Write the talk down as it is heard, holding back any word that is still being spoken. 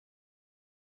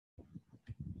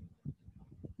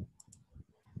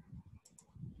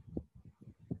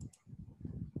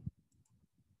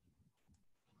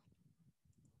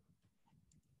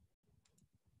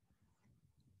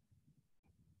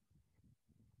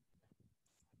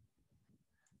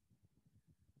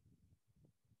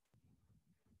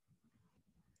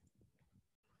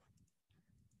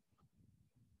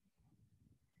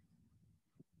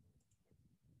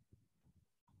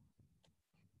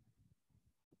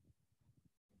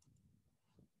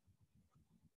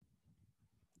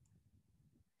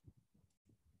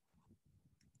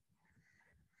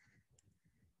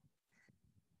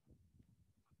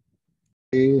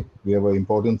Today we have an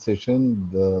important session.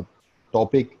 The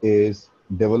topic is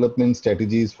development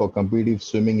strategies for competitive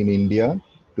swimming in India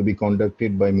to be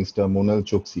conducted by Mr. Monal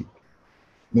Chokshi.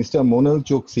 Mr. Monal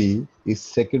Chokshi is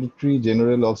Secretary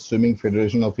General of Swimming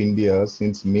Federation of India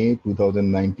since May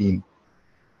 2019,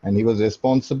 and he was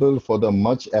responsible for the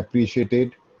much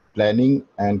appreciated planning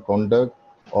and conduct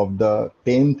of the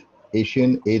 10th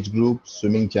Asian Age Group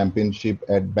Swimming Championship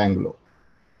at Bangalore.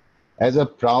 As a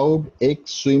proud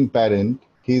ex-swim parent,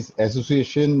 his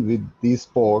association with this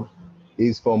sport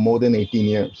is for more than 18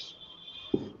 years.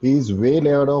 He is well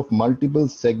aware of multiple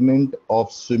segments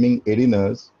of swimming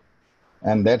arenas,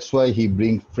 and that's why he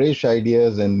brings fresh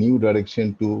ideas and new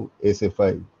direction to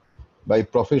SFI. By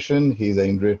profession, he is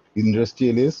an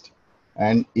industrialist,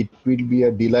 and it will be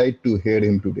a delight to hear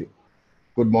him today.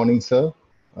 Good morning, sir.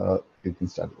 You can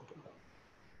start.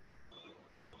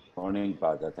 Morning,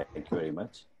 Pada. Thank you very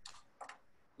much.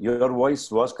 Your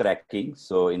voice was cracking,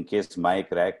 so in case my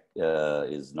crack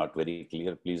is not very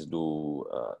clear, please do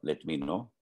let me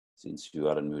know. Since you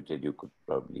are unmuted, you could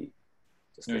probably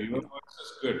just no, let me your know. voice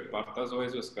is good. Partha's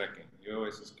voice was cracking. Your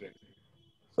voice is great.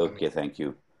 Okay, thank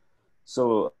you.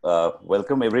 So,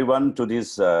 welcome everyone to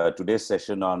this today's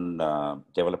session on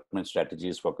development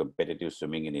strategies for competitive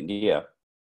swimming in India.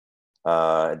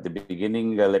 At the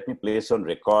beginning, let me place on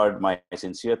record my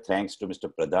sincere thanks to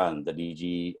Mr. Pradhan, the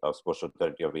DG of Sports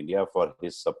Authority of India, for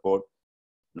his support,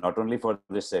 not only for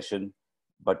this session,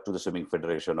 but to the Swimming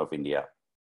Federation of India.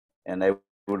 And I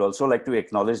would also like to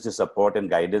acknowledge the support and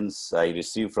guidance I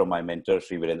received from my mentor,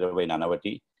 Sri Virendra Bhai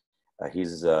Nanavati.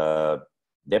 His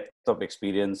depth of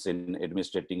experience in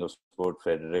administrating of sport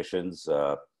federations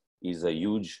is a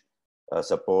huge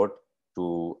support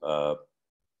to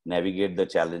navigate the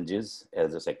challenges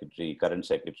as the current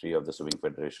secretary of the Swimming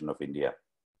Federation of India.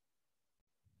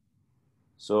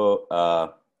 So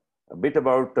a bit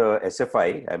about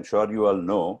SFI, I'm sure you all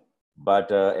know, but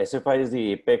SFI is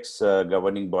the apex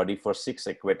governing body for 6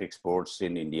 aquatic sports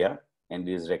in India and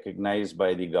is recognized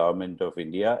by the Government of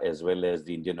India as well as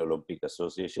the Indian Olympic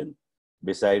Association,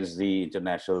 besides the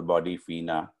international body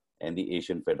FINA and the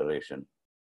Asian Federation.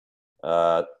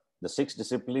 The 6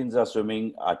 disciplines are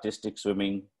swimming, artistic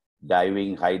swimming,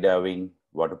 diving, high diving,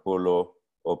 water polo,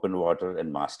 open water,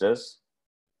 and masters.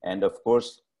 And of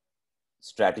course,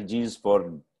 strategies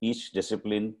for each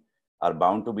discipline are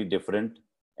bound to be different.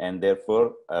 And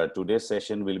therefore, today's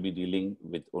session will be dealing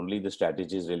with only the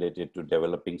strategies related to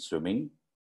developing swimming.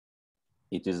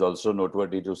 It is also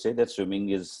noteworthy to say that swimming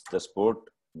is the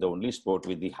only sport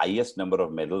with the highest number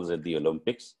of medals at the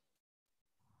Olympics.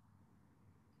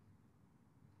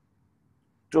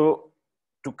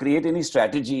 To create any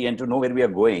strategy and to know where we are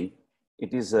going,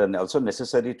 it is also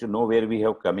necessary to know where we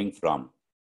have coming from.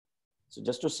 So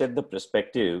just to set the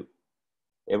perspective,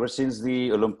 ever since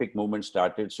the Olympic movement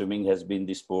started, swimming has been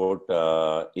the sport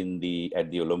at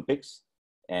the Olympics.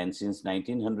 And since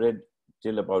 1900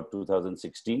 till about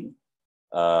 2016,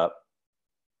 though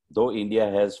India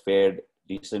has fared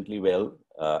decently well,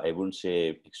 I wouldn't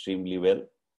say extremely well,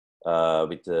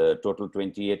 with a total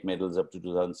 28 medals up to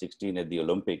 2016 at the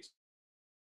Olympics.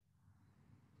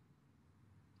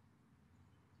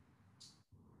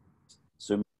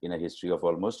 Swimming in a history of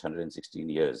almost 116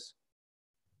 years.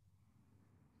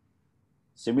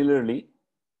 Similarly,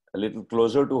 a little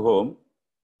closer to home,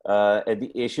 at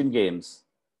the Asian Games,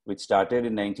 which started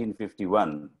in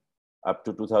 1951 up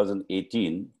to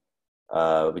 2018,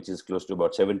 which is close to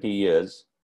about 70 years,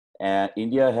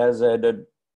 India has had a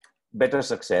better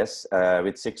success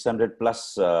with 600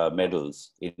 plus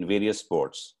medals in various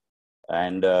sports.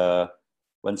 And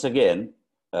once again,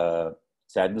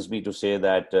 saddens me to say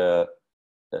that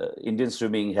Indian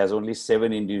swimming has only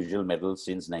 7 individual medals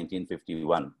since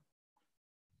 1951.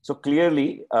 So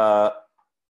clearly,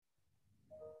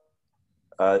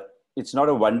 it's not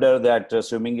a wonder that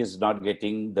swimming is not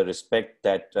getting the respect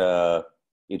that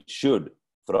it should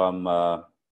from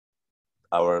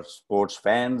our sports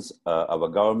fans, our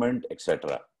government,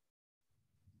 etc.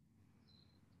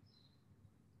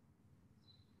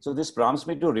 So this prompts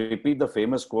me to repeat the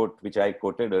famous quote, which I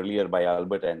quoted earlier by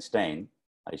Albert Einstein.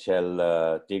 I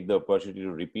shall take the opportunity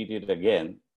to repeat it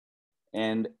again.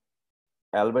 And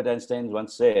Albert Einstein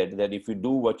once said that if you do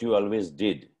what you always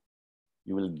did,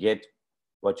 you will get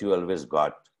what you always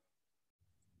got.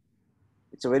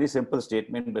 It's a very simple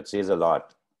statement, but says a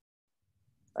lot.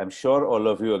 I'm sure all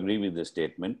of you agree with this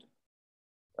statement.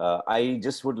 I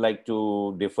just would like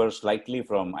to differ slightly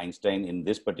from Einstein in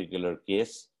this particular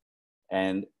case.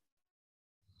 And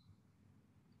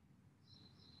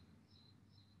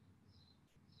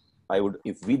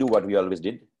if we do what we always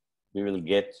did, we will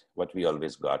get what we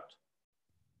always got.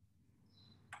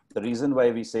 the reason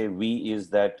why we say we is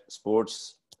that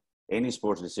sports, any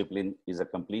sports discipline is a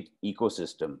complete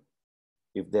ecosystem.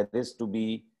 If there is to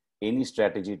be any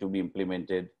strategy to be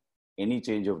implemented, any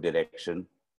change of direction,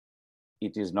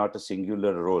 it is not a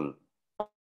singular role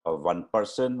of one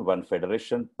person, one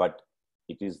federation, but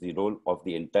it is the role of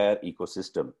the entire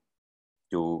ecosystem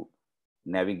to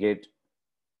navigate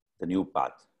the new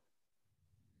path.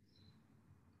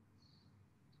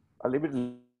 A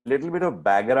little bit of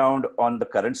background on the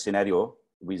current scenario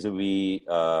vis-a-vis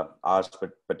our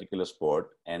particular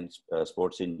sport and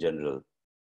sports in general.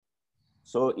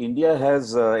 So India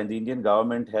has, and the Indian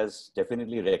government has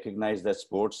definitely recognized that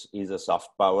sports is a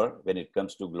soft power when it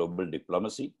comes to global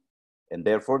diplomacy. And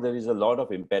therefore, there is a lot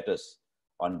of impetus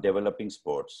on developing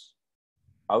sports,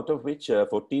 out of which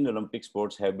 14 Olympic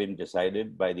sports have been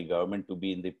decided by the government to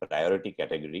be in the priority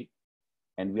category.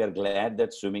 And we are glad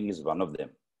that swimming is one of them.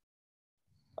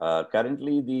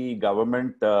 Currently, the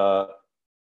government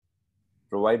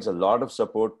provides a lot of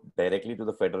support directly to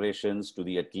the federations, to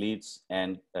the athletes,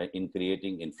 and in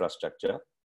creating infrastructure.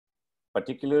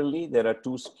 Particularly, there are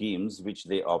two schemes which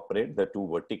they operate, the two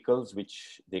verticals,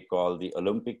 which they call the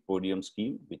Olympic Podium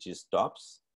Scheme, which is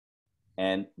TOPS,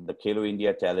 and the Khelo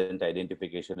India Talent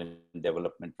Identification and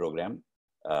Development Program.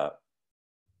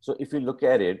 So if you look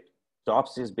at it,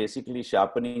 TOPS is basically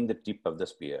sharpening the tip of the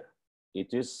spear.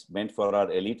 It is meant for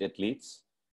our elite athletes,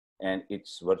 and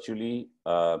it's virtually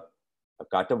a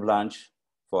carte blanche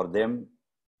for them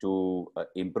to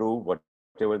improve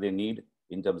whatever they need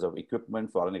in terms of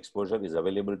equipment. Foreign exposure is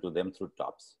available to them through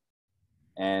TOPS.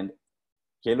 And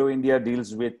Khelo India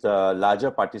deals with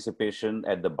larger participation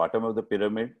at the bottom of the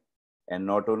pyramid. And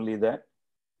not only that,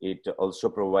 it also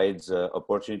provides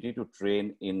opportunity to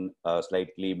train in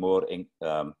slightly more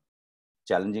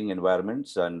challenging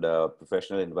environments and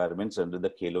professional environments under the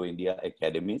Khelo India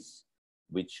academies,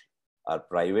 which are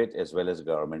private as well as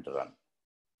government run.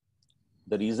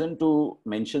 The reason to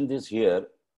mention this here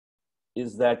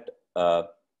is that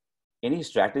any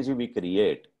strategy we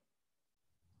create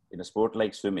in a sport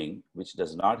like swimming, which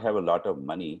does not have a lot of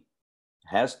money,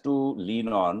 has to lean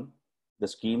on the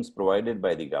schemes provided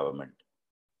by the government.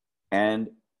 And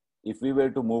if we were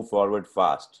to move forward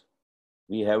fast,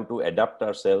 we have to adapt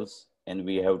ourselves and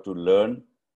we have to learn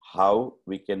how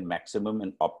we can maximum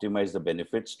and optimize the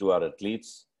benefits to our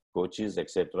athletes, coaches,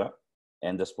 etc.,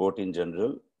 and the sport in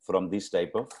general from this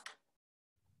type of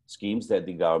schemes that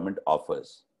the government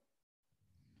offers.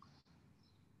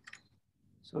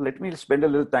 So let me spend a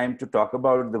little time to talk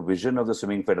about the vision of the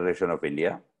Swimming Federation of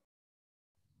India.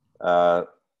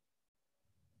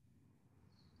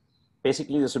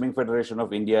 Basically, the Swimming Federation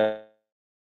of India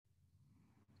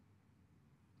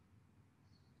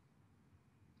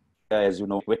as you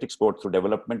know, aquatic sport through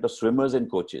development of swimmers and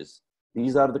coaches.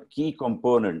 These are the key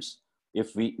components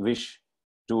if we wish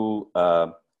to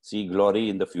see glory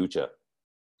in the future.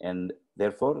 And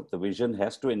therefore, the vision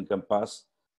has to encompass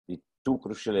the two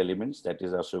crucial elements, that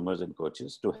is our swimmers and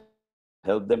coaches, to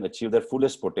help them achieve their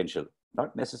fullest potential.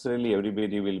 Not necessarily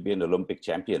everybody will be an Olympic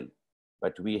champion,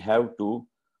 but we have to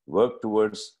work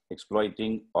towards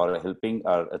exploiting or helping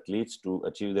our athletes to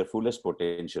achieve their fullest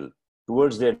potential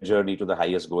towards their journey to the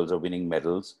highest goals of winning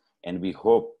medals. And we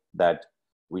hope that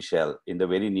we shall, in the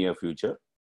very near future,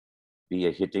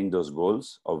 be hitting those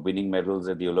goals of winning medals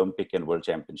at the Olympic and World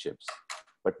Championships.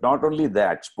 But not only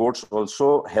that, sports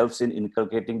also helps in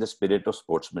inculcating the spirit of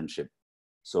sportsmanship.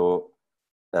 So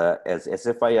as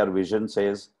SFI, our vision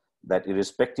says that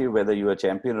irrespective whether you are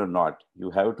champion or not, you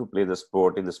have to play the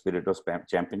sport in the spirit of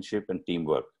championship and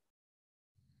teamwork.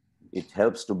 It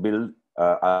helps to build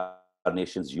our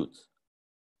nation's youth.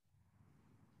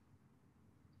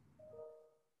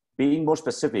 Being more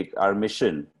specific, our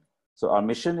mission. So our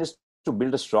mission is to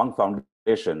build a strong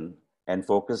foundation and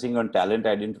focusing on talent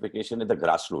identification at the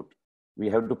grassroots. We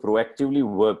have to proactively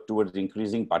work towards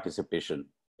increasing participation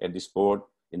at the sport,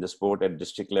 in the sport at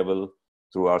district level,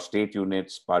 through our state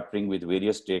units, partnering with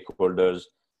various stakeholders,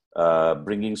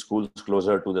 bringing schools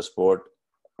closer to the sport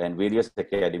and various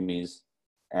academies.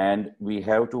 And we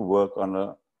have to work on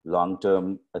a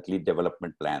long-term athlete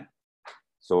development plan.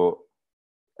 So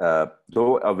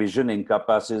though a vision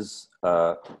encompasses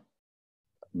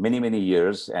many, many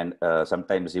years and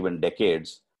sometimes even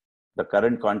decades, the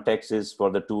current context is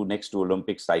for the next two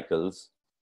Olympic cycles.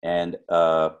 And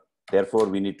therefore,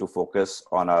 we need to focus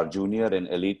on our junior and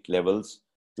elite levels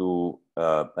to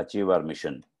achieve our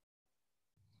mission.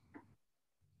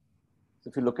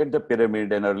 If you look at the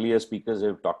pyramid, and earlier speakers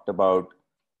have talked about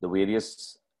the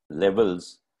various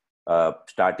levels,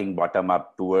 starting bottom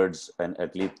up towards an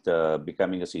athlete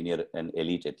becoming a senior and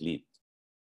elite athlete.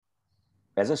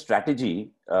 as a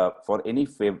strategy, for any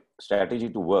strategy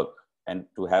to work and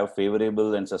to have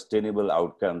favorable and sustainable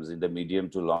outcomes in the medium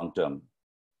to long term,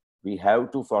 we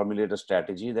have to formulate a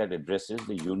strategy that addresses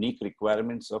the unique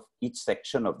requirements of each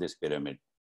section of this pyramid.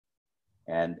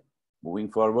 And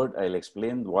moving forward, I'll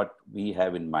explain what we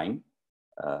have in mind.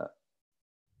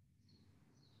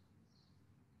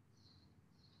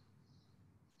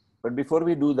 But before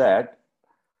we do that,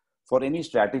 for any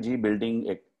strategy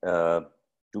building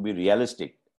to be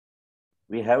realistic,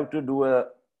 we have to do a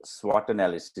SWOT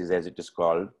analysis, as it is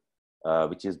called,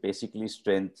 which is basically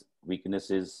strengths,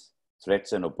 weaknesses,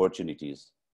 threats, and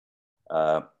opportunities.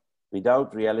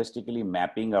 Without realistically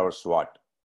mapping our SWOT,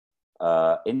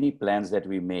 any plans that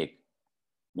we make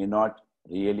may not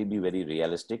really be very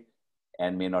realistic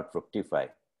and may not fructify.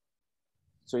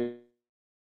 So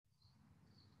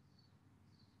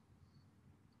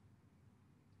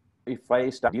if I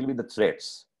start dealing with the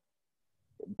threats,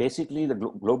 basically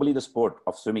globally the sport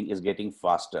of swimming is getting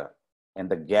faster, and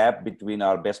the gap between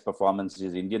our best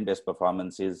performances, Indian best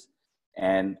performances,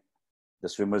 and the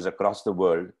swimmers across the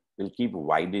world will keep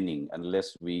widening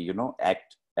unless we,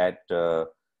 act at a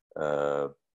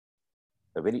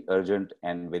very urgent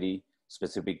and very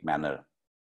specific manner.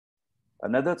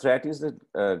 Another threat is that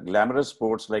glamorous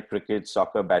sports like cricket,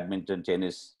 soccer, badminton,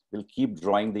 tennis will keep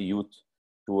drawing the youth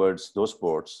towards those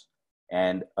sports.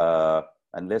 And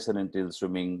unless and until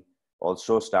swimming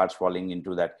also starts falling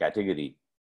into that category,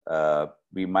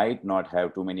 we might not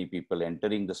have too many people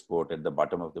entering the sport at the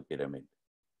bottom of the pyramid.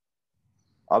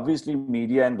 Obviously,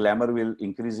 media and glamour will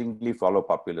increasingly follow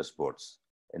popular sports,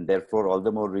 and therefore all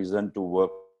the more reason to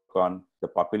work on the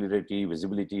popularity,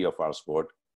 visibility of our sport,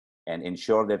 and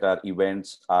ensure that our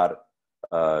events are,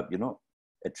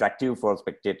 attractive for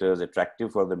spectators,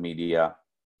 attractive for the media,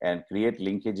 and create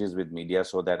linkages with media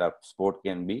so that our sport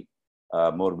can be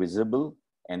more visible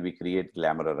and we create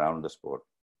glamour around the sport.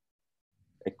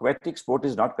 Aquatic sport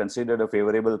is not considered a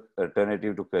favorable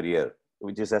alternative to career,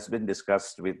 which has been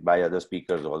discussed by other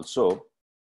speakers also,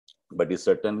 but it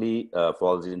certainly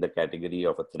falls in the category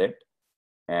of a threat.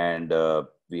 And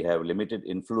we have limited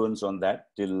influence on that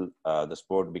till the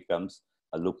sport becomes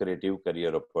a lucrative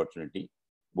career opportunity,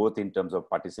 both in terms of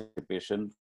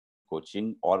participation,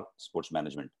 coaching, or sports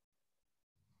management.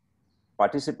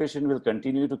 Participation will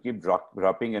continue to keep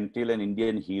dropping until an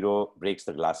Indian hero breaks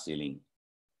the glass ceiling.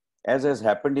 As has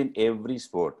happened in every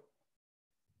sport,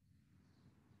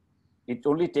 it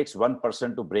only takes one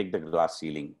person to break the glass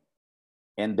ceiling.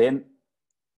 And then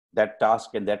that task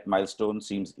and that milestone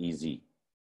seems easy.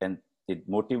 And it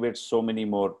motivates so many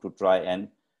more to try and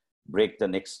break the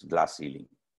next glass ceiling.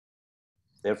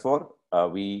 Therefore,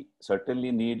 we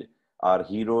certainly need our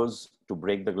heroes to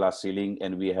break the glass ceiling,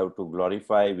 and we have to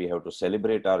glorify, we have to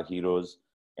celebrate our heroes,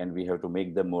 and we have to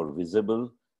make them more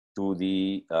visible to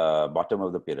the bottom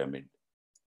of the pyramid.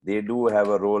 They do have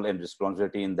a role and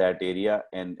responsibility in that area,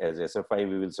 and as SFI,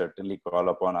 we will certainly call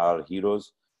upon our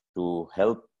heroes to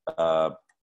help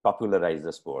popularize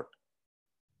the sport.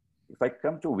 If I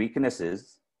come to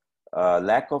weaknesses,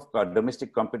 lack of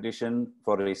domestic competition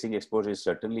for racing exposure is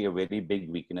certainly a very big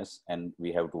weakness, and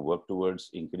we have to work towards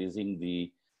increasing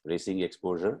the racing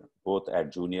exposure, both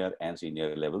at junior and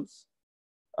senior levels.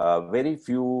 Very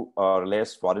few or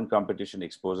less foreign competition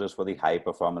exposures for the high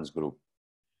performance group.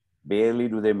 Barely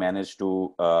do they manage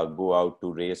to go out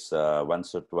to race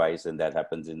once or twice, and that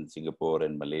happens in Singapore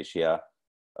and Malaysia,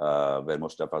 where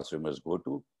most of our swimmers go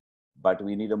to. But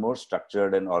we need a more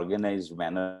structured and organized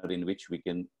manner in which we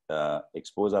can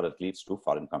expose our athletes to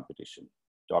foreign competition.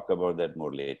 Talk about that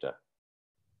more later.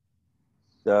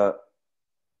 The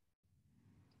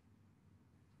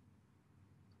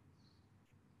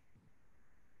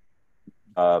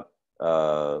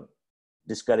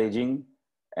discouraging,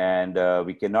 and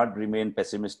we cannot remain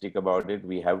pessimistic about it.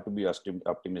 We have to be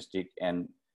optimistic, and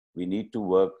we need to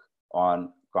work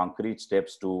on concrete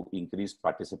steps to increase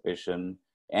participation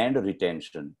and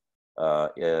retention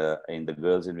in the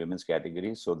girls and women's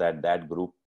category, so that that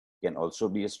group can also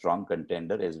be a strong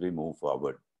contender as we move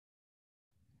forward.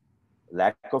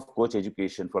 Lack of coach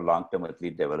education for long-term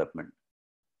athlete development.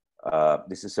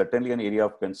 This is certainly an area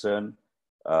of concern.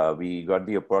 We got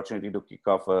the opportunity to kick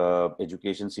off an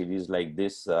education series like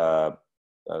this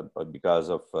because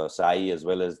of SAI, as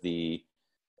well as the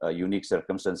unique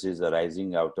circumstances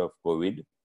arising out of COVID.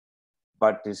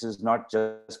 But this is not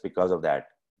just because of that.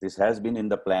 This has been in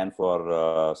the plan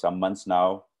for some months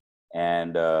now,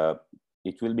 and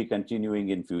it will be continuing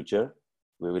in future.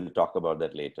 We will talk about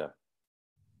that later.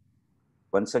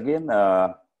 Once again,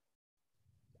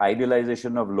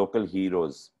 idealization of local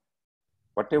heroes.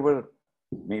 Whatever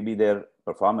maybe their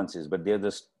performances, but they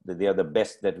are the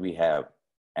best that we have.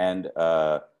 And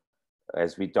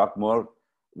as we talk more,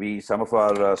 some of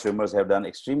our swimmers have done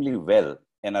extremely well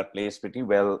and are placed pretty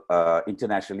well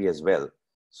internationally as well.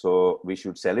 So we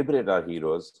should celebrate our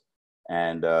heroes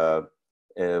and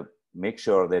make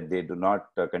sure that they do not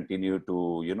continue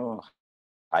to,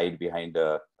 hide behind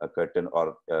a curtain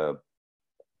or the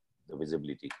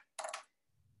visibility.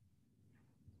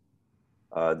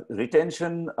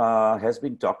 Retention has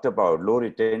been talked about, low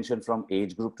retention from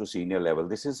age group to senior level.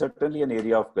 This is certainly an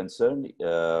area of concern.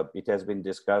 It has been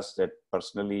discussed that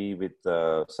personally with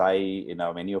Sai in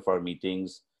many of our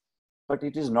meetings, but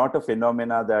it is not a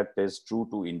phenomena that is true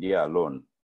to India alone.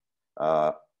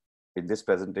 In this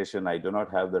presentation, I do not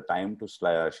have the time to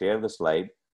share the slide,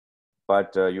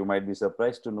 but you might be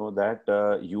surprised to know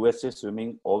that USA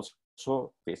swimming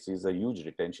also faces a huge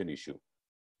retention issue.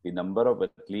 The number of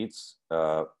athletes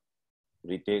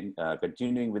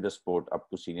continuing with the sport up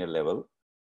to senior level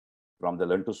from the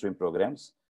Learn to Swim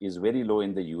programs is very low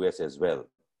in the US as well.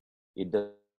 It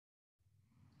does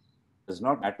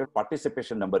not matter,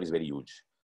 participation number is very huge.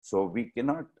 So we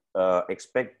cannot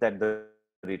expect that the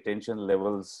retention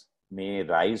levels may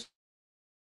rise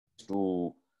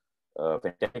to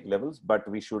fantastic levels, but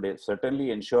we should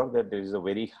certainly ensure that there is a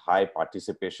very high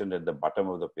participation at the bottom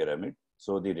of the pyramid.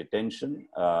 So the retention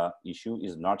issue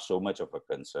is not so much of a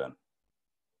concern.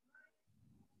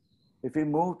 If we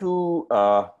move to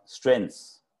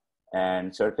strengths,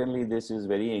 and certainly this is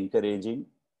very encouraging.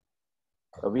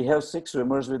 We have 6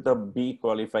 swimmers with a B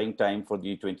qualifying time for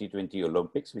the 2020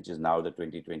 Olympics, which is now the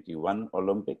 2021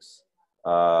 Olympics.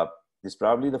 This is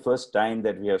probably the first time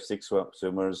that we have 6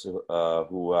 swimmers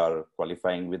who are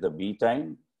qualifying with a B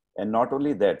time. And not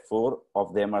only that, 4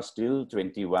 of them are still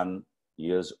 21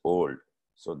 years old.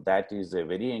 So that is a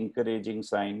very encouraging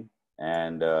sign.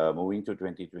 And moving to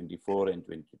 2024 and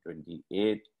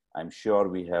 2028, I'm sure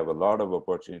we have a lot of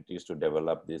opportunities to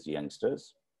develop these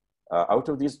youngsters. Out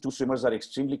of these, 2 swimmers are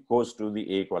extremely close to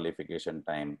the A qualification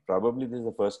time. Probably this is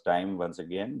the first time, once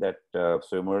again, that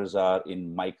swimmers are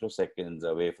in microseconds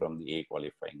away from the A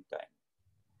qualifying time.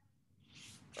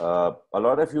 A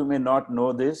lot of you may not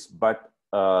know this, but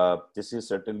this is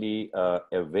certainly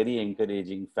a very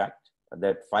encouraging fact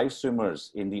that 5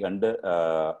 swimmers in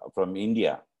the from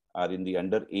India are in the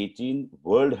under 18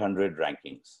 World 100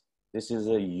 rankings. This is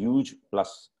a huge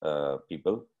plus,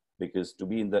 people, because to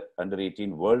be in the under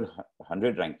 18 World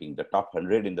 100 ranking, the top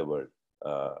 100 in the world,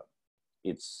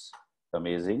 it's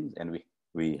amazing. And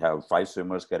we have 5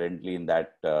 swimmers currently in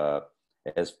that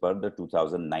as per the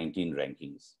 2019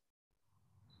 rankings.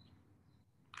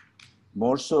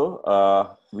 More so,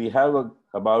 we have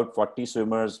about 40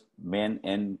 swimmers, men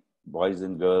and boys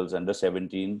and girls under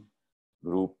 17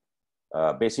 group,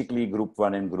 basically group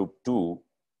 1 and group 2,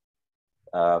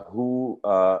 who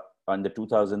on the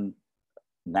 2000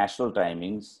 national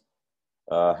timings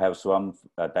have swum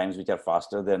times which are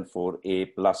faster than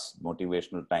 4A plus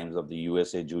motivational times of the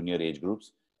USA junior age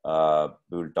groups.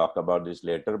 We will talk about this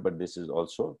later, but this is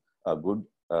also a good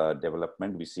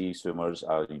development. We see swimmers,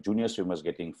 junior swimmers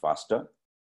getting faster.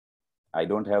 I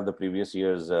don't have the previous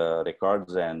year's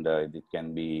records and it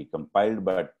can be compiled,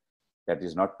 but that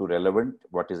is not too relevant.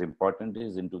 What is important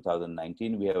is in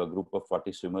 2019, we have a group of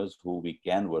 40 swimmers who we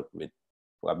can work with,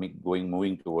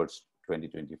 moving towards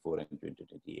 2024 and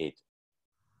 2028.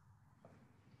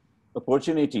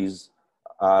 Opportunities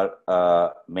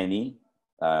are many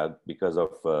because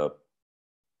of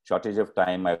shortage of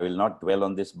time. I will not dwell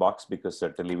on this box because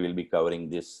certainly we'll be covering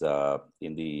this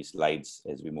in the slides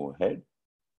as we move ahead.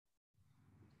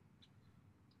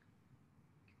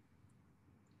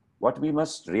 What we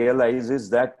must realize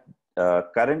is that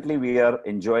currently we are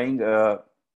enjoying a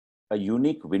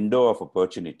unique window of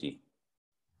opportunity.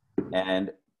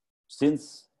 And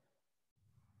since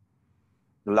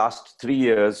the last 3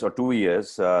 years or 2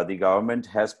 years, the government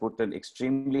has put an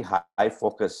extremely high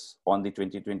focus on the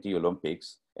 2020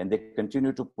 Olympics, and they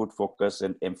continue to put focus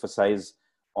and emphasize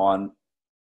on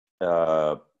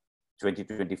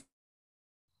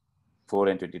 2024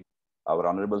 and 2020. Our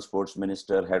Honorable Sports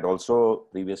Minister had also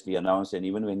previously announced, and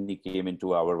even when he came into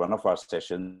one of our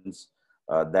sessions,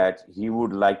 that he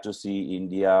would like to see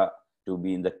India to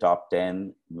be in the top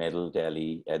 10 medal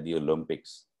tally at the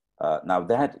Olympics. Now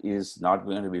that is not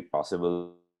going to be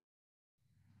possible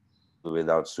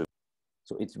without swimming.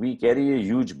 So we carry a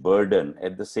huge burden.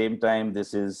 At the same time,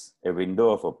 this is a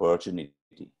window of opportunity.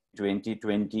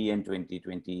 2020 and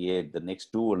 2028, the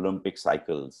next 2 Olympic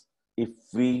cycles, if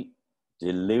we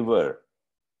deliver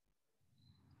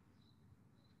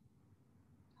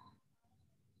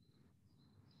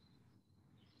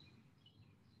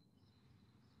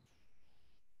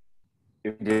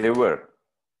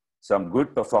some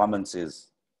good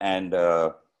performances and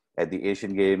at the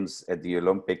Asian Games, at the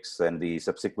Olympics and the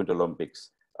subsequent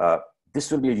Olympics. This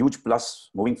will be a huge plus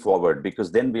moving forward,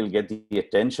 because then we'll get the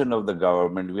attention of the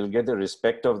government, we'll get the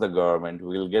respect of the government,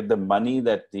 we'll get the money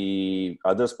that the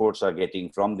other sports are getting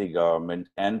from the government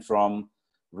and from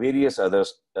various other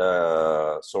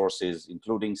sources,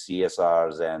 including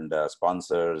CSRs and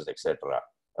sponsors, etc.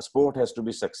 A sport has to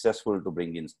be successful to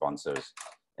bring in sponsors,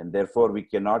 and therefore we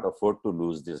cannot afford to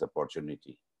lose this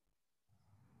opportunity.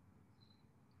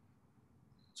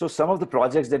 So some of the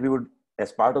projects that we would,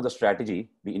 as part of the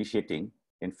strategy, be initiating,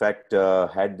 in fact,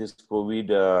 had this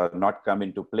COVID not come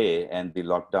into play and the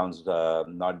lockdowns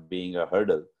not being a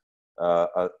hurdle,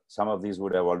 some of these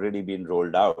would have already been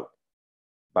rolled out.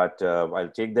 But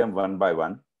I'll take them one by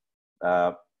one.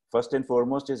 First and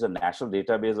foremost is a national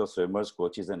database of swimmers,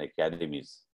 coaches, and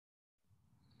academies.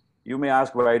 You may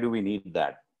ask, why do we need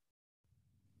that?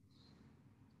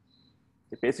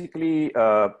 Basically,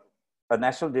 a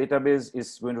national database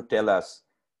is going to tell us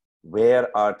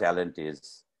where our talent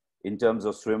is in terms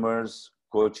of swimmers,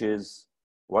 coaches,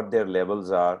 what their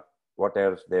levels are, what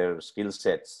are their skill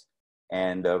sets,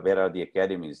 and where are the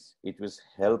academies. It will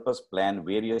help us plan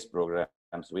various programs,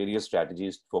 various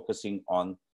strategies focusing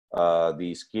on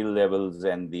the skill levels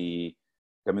and the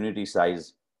community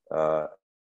size.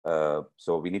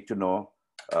 So we need to know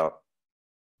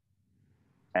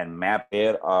and map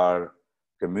where our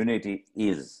community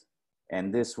is.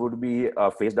 And this would be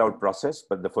a phased out process,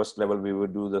 but the first level we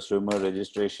would do the swimmer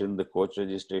registration, the coach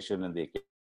registration, and the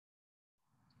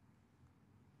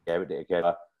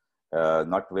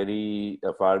not very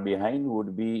far behind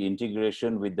would be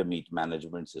integration with the meet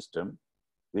management system.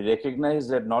 We recognize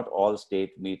that not all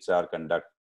state meets are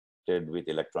conducted with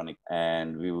electronic,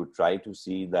 and we would try to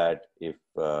see that if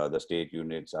the state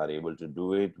units are able to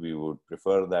do it, we would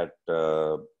prefer that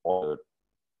all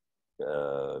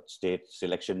state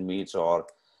selection meets or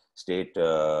state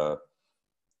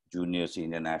junior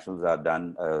senior nationals are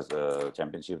done as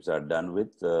championships are done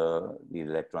with the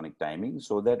electronic timing,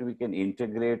 so that we can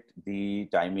integrate the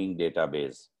timing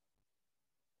database.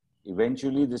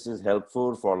 Eventually, this is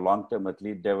helpful for long-term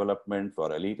athlete development,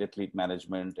 for elite athlete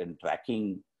management, and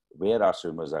tracking where our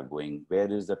swimmers are going,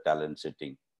 where is the talent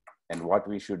sitting, and what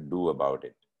we should do about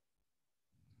it.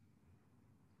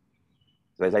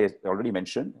 So as I already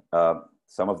mentioned,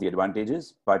 some of the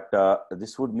advantages, but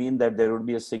this would mean that there would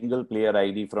be a single player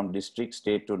ID from district,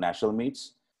 state to national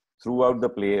meets throughout the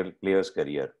player's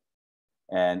career.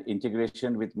 And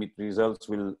integration with meet results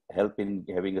will help in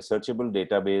having a searchable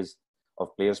database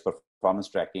of players' performance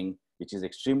tracking, which is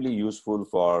extremely useful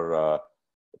for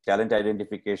talent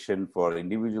identification for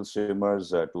individual swimmers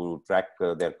to track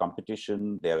their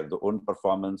competition, their own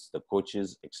performance, the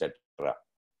coaches, etc.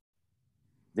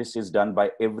 This is done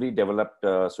by every developed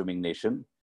swimming nation,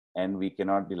 and we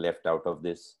cannot be left out of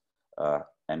this.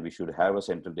 And we should have a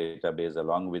central database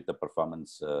along with the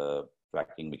performance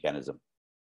tracking mechanism.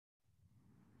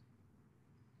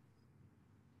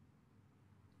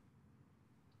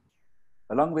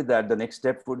 Along with that, the next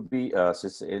step would be,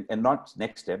 and not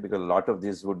next step, because a lot of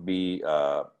this would be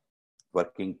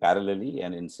working parallelly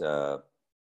and in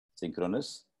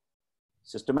synchronous,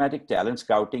 systematic talent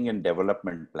scouting and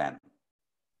development plan.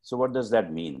 So what does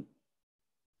that mean?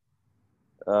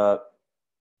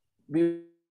 We've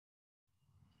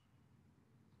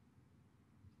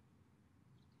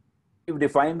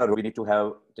defined we need to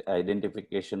have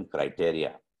identification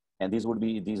criteria. And these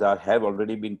have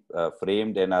already been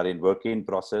framed and are in work in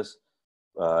process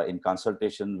in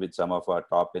consultation with some of our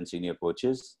top and senior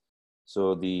coaches.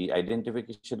 So the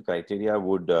identification criteria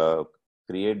would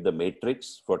create the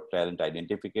matrix for talent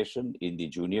identification in the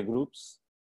junior groups.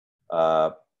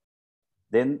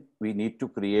 Then we need to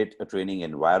create a training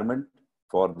environment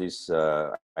for this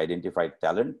identified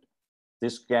talent.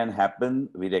 This can happen.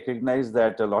 We recognize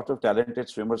that a lot of talented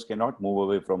swimmers cannot move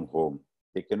away from home.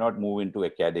 They cannot move into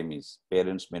academies.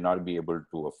 Parents may not be able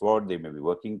to afford. They may be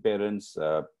working parents.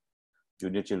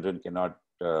 Junior children cannot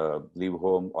leave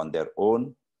home on their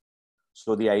own.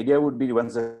 So the idea would be,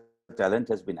 once the talent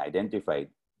has been identified,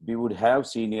 we would have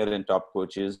senior and top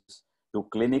coaches to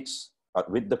clinics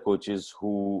with the coaches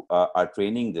who are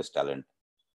training this talent.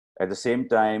 At the same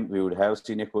time, we would have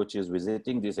senior coaches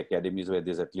visiting these academies where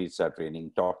these athletes are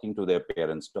training, talking to their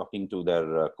parents, talking to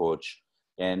their coach,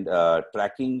 and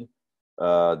tracking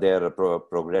their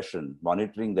progression,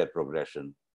 monitoring their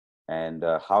progression. And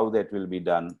how that will be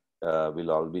done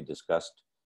will all be discussed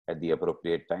at the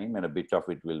appropriate time, and a bit of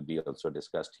it will be also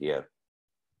discussed here.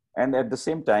 And at the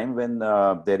same time, when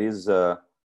there is,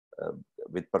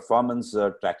 with performance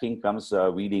tracking comes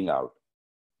weeding out.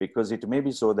 because it may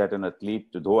be so that an athlete,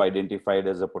 though identified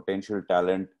as a potential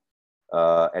talent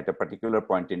at a particular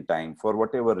point in time, for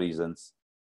whatever reasons,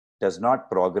 does not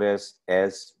progress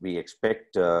as we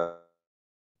expect that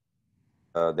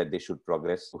they should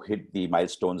progress to hit the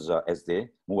milestones as they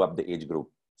move up the age group.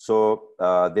 So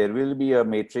there will be a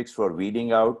matrix for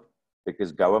weeding out,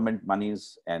 because government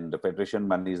monies and the federation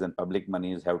monies and public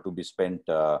monies have to be spent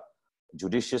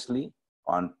judiciously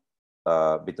on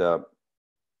with a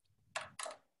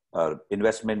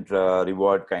investment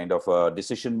reward kind of a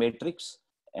decision matrix,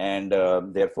 and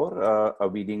therefore a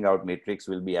weeding out matrix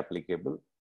will be applicable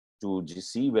to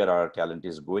see where our talent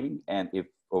is going, and if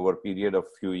over a period of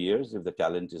few years, if the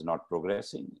talent is not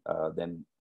progressing, then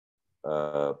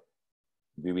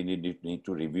we will need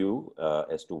to review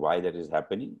as to why that is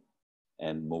happening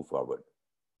and move forward.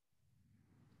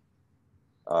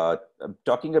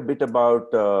 Talking a bit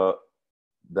about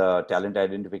the talent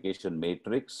identification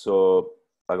matrix. So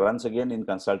once again, in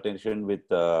consultation with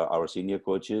our senior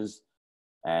coaches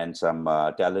and some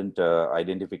talent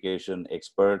identification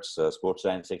experts, sports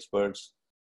science experts,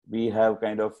 we have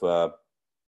kind of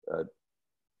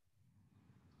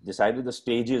decided the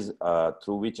stages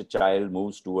through which a child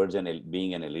moves towards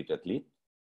being an elite athlete.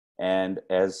 And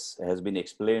as has been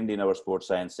explained in our sports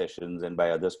science sessions and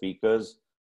by other speakers,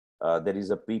 there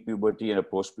is a pre-puberty and a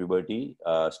post-puberty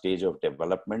stage of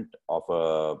development of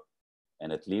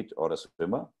an athlete or a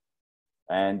swimmer.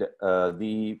 And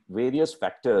the various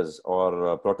factors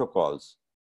or protocols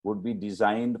would be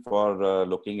designed for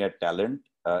looking at talent.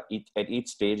 At each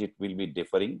stage, it will be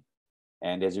differing.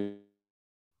 And as you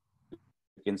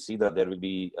can see, that there will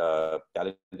be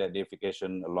talent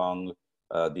identification along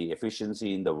the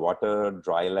efficiency in the water,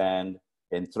 dry land,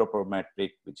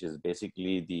 anthropometric, which is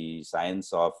basically the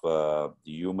science of the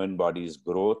human body's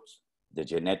growth, the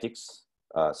genetics,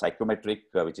 psychometric,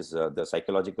 which is the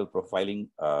psychological profiling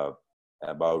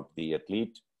about the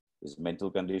athlete, his mental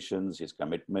conditions, his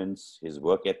commitments, his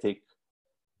work ethic,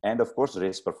 and of course,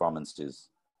 race performances.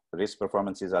 Race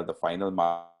performances are the final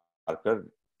marker,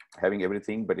 having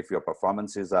everything, but if your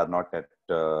performances are not at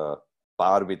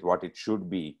par with what it should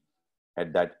be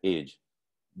at that age,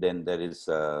 then there is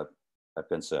a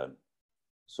concern.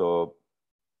 So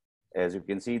as you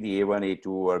can see, the A1, A2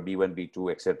 or B1,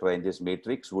 B2, etc. in this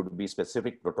matrix would be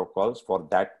specific protocols for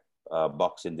that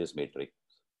box in this matrix.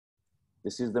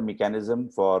 This is the mechanism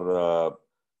for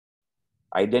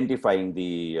identifying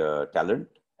the talent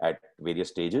at various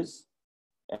stages.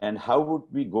 And how would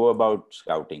we go about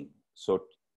scouting? So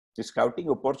the scouting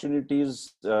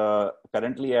opportunities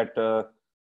currently at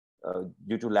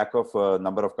due to lack of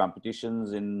number of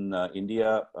competitions in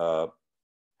India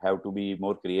have to be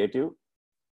more creative.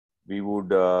 We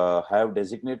would have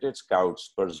designated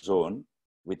scouts per zone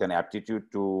with an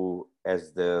aptitude to,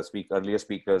 as the earlier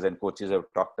speakers and coaches have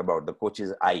talked about, the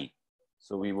coach's eye.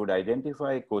 So we would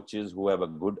identify coaches who have a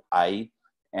good eye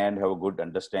and have a good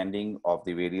understanding of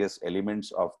the various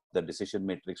elements of the decision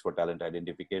matrix for talent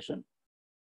identification.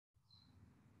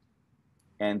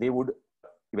 And they would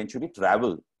eventually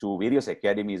travel to various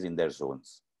academies in their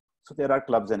zones. So there are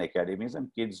clubs and academies,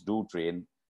 and kids do train.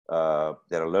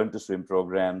 There are learn to swim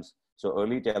programs. So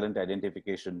early talent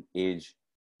identification age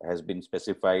has been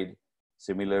specified.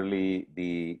 Similarly,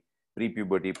 the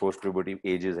pre-puberty, post-puberty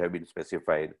ages have been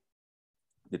specified.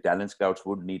 The talent scouts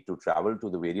would need to travel to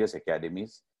the various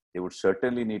academies. They would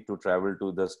certainly need to travel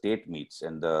to the state meets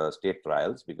and the state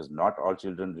trials, because not all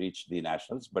children reach the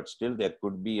nationals, but still there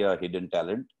could be a hidden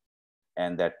talent,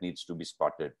 and that needs to be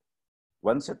spotted.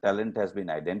 Once a talent has been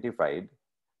identified,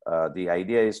 the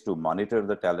idea is to monitor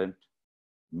the talent,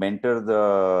 mentor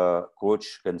the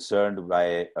coach concerned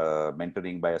by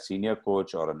mentoring by a senior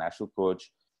coach or a national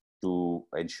coach to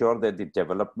ensure that the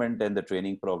development and the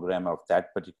training program of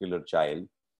that particular child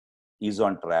is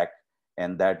on track,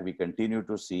 and that we continue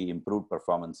to see improved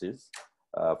performances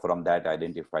from that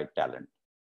identified talent.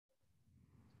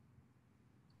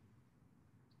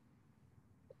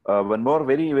 One more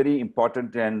very, very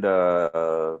important and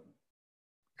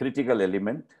critical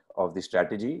element of the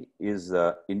strategy is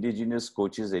indigenous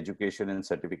coaches education and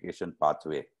certification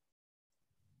pathway.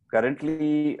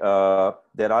 Currently,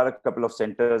 there are a couple of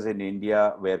centers in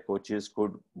India where coaches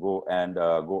could go and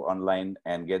go online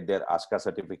and get their ASCA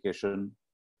certification.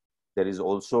 There is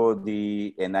also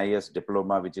the NIS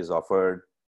diploma, which is offered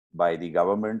by the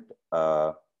government,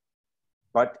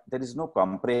 but there is no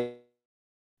comprehensive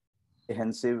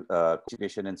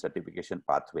education and certification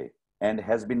pathway. And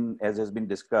as has been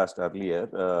discussed earlier,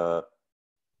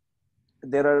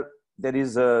 there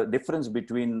is a difference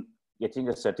between getting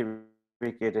a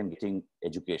certificate and getting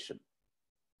education.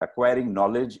 Acquiring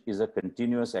knowledge is a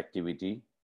continuous activity.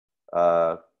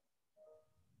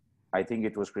 I think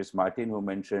it was Chris Martin who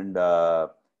mentioned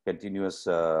continuous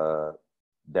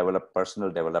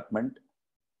personal development.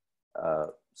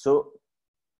 So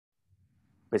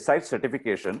besides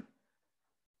certification,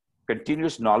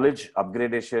 continuous knowledge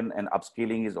upgradation and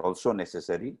upskilling is also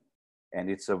necessary. And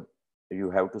you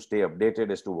have to stay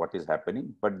updated as to what is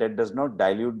happening, but that does not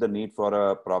dilute the need for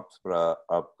a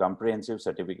comprehensive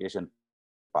certification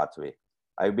pathway.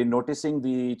 I've been noticing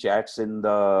the chats in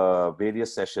the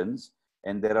various sessions,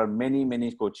 and there are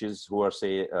many coaches who are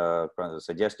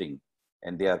suggesting,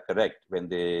 and they are correct when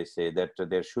they say that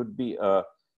there should be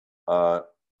a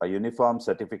uniform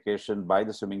certification by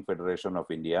the Swimming Federation of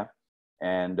India,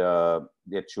 and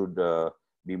that should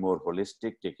be more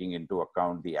holistic, taking into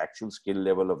account the actual skill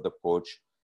level of the coach,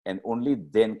 and only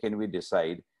then can we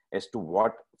decide as to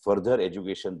what further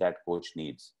education that coach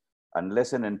needs.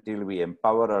 Unless and until we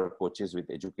empower our coaches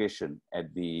with education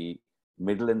at the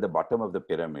middle and the bottom of the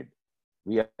pyramid,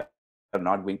 we are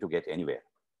not going to get anywhere,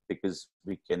 because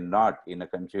we cannot, in a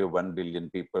country of 1 billion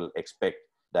people, expect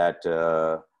that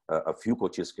a few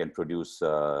coaches can produce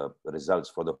results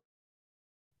for the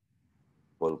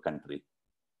whole country.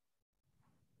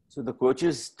 So the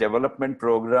coaches development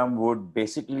program would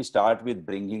basically start with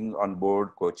bringing on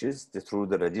board coaches through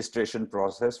the registration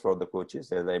process for the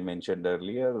coaches. As I mentioned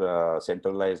earlier,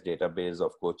 centralized database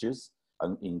of coaches,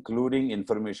 including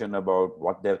information about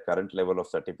what their current level of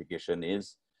certification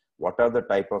is, what are the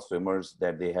type of swimmers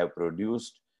that they have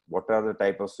produced, what are the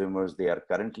type of swimmers they are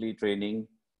currently training,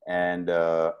 and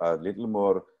a little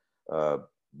more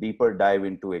deeper dive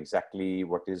into exactly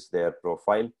what is their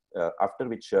profile, after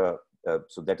which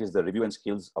so that is the review and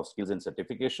skills and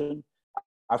certification.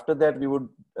 After that, we would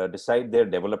decide their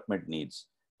development needs,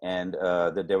 and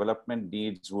the development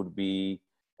needs would be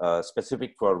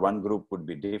specific for one group, would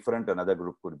be different, another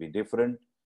group could be different.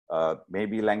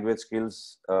 Maybe language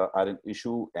skills are an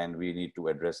issue, and we need to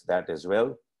address that as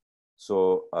well.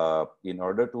 So in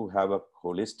order to have a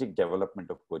holistic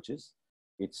development of coaches,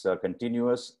 it's a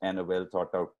continuous and a well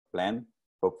thought out plan.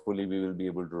 Hopefully we will be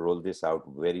able to roll this out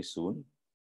very soon.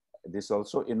 This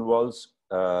also involves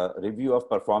review of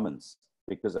performance,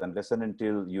 because unless and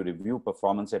until you review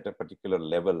performance at a particular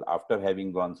level after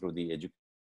having gone through the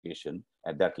education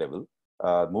at that level,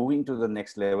 moving to the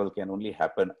next level can only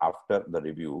happen after the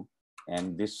review.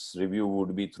 And this review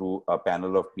would be through a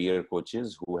panel of peer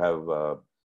coaches who have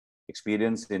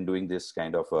experience in doing this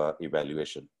kind of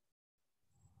evaluation.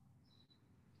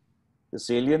 The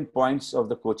salient points of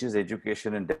the coaches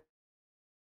education and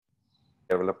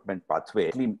development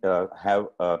pathway have,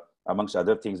 amongst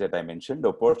other things that I mentioned,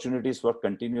 opportunities for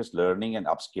continuous learning and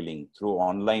upskilling through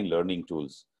online learning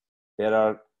tools. There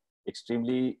are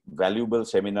extremely valuable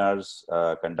seminars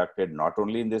conducted not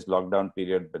only in this lockdown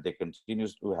period, but they continue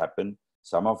to happen.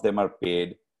 Some of them are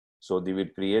paid. So they will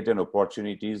create an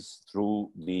opportunities through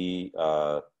the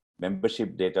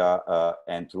membership data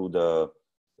and through the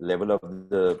level of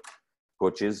the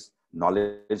coaches'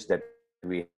 knowledge that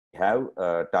we have,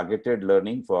 targeted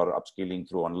learning for upskilling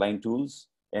through online tools,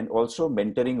 and also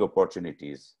mentoring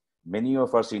opportunities. Many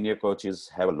of our senior coaches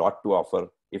have a lot to offer.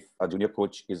 If a junior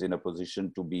coach is in a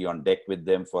position to be on deck with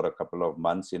them for a couple of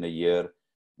months in a year,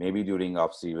 maybe during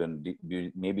off season,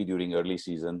 maybe during early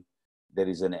season, there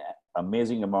is an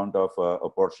amazing amount of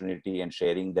opportunity and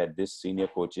sharing that this senior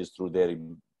coaches, through their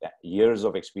years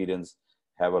of experience,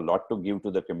 have a lot to give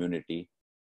to the community.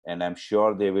 And I'm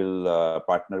sure they will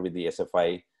partner with the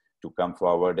SFI to come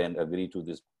forward and agree to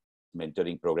this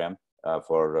mentoring program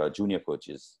for junior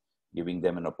coaches, giving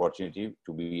them an opportunity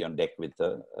to be on deck with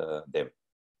them.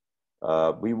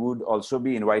 We would also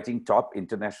be inviting top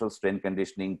international strength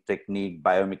conditioning, technique,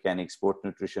 biomechanics, sport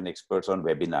nutrition experts on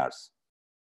webinars.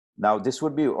 Now,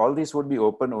 all this would be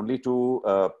open only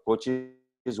to coaches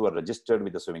who are registered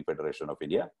with the Swimming Federation of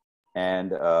India.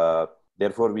 And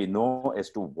therefore, we know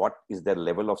as to what is their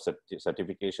level of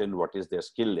certification, what is their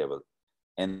skill level.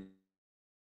 And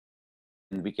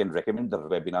we can recommend the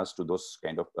webinars to those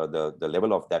kind of the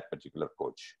level of that particular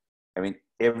coach. I mean,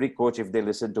 every coach, if they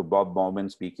listen to Bob Bowman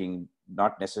speaking,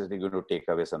 not necessarily going to take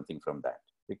away something from that,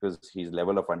 because his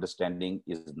level of understanding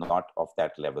is not of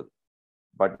that level.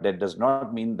 But that does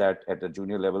not mean that at a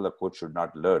junior level, a coach should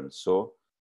not learn. So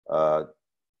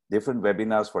different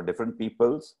webinars for different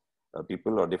people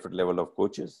or different level of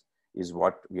coaches is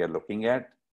what we are looking at.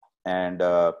 And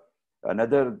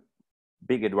another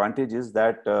big advantage is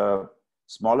that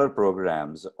smaller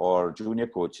programs or junior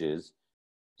coaches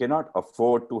cannot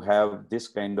afford to have this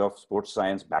kind of sports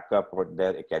science backup for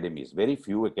their academies. Very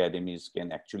few academies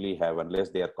can actually have, unless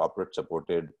they are corporate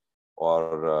supported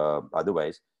or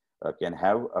otherwise, can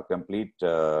have a complete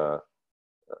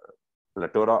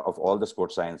plethora of all the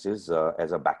sports sciences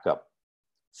as a backup.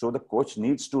 So the coach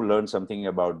needs to learn something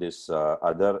about this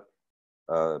other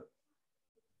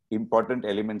important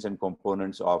elements and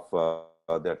components of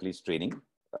the athlete's training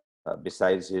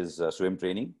besides his swim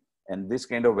training. And this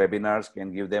kind of webinars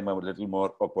can give them a little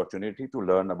more opportunity to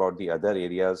learn about the other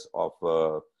areas of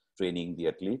training the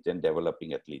athlete and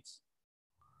developing athletes.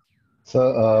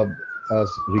 So,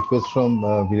 as request from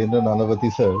Virendra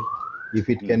Nanavati sir, if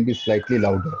it can be slightly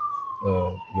louder,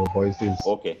 your voice is.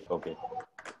 Okay, okay,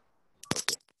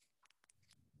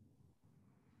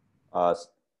 okay.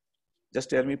 Just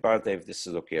tell me, Partha, if this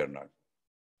is okay or not.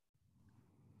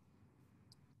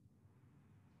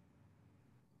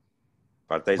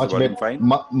 Partha, is the volume fine?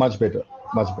 Much better,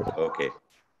 much better. Okay.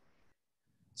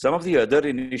 Some of the other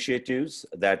initiatives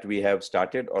that we have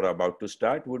started or about to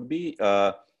start would be,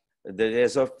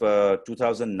 as of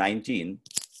 2019,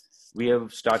 we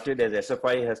have started, as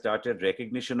SFI has started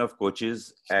recognition of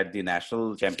coaches at the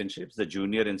national championships, the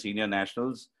junior and senior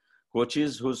nationals.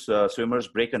 Coaches whose swimmers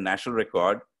break a national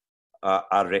record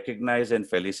are recognized and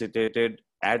felicitated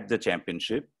at the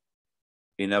championship.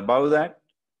 In above that,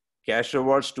 cash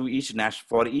rewards to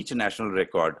for each national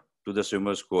record to the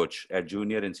swimmer's coach at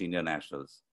junior and senior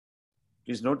nationals.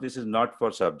 Please note, this is not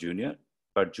for sub-junior,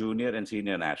 but junior and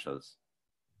senior nationals.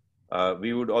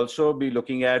 We would also be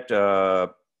looking at,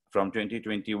 from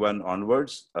 2021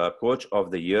 onwards, Coach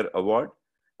of the Year Award,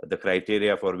 the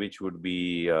criteria for which would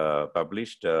be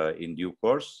published in due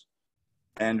course.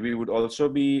 And we would also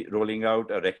be rolling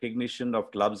out a recognition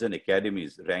of clubs and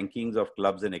academies, rankings of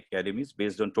clubs and academies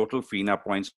based on total FINA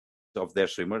points of their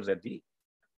swimmers at the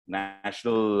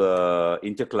National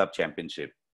Inter-Club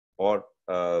Championship, or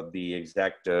the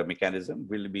exact mechanism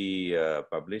will be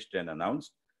published and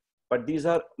announced. But these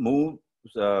are moves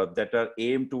that are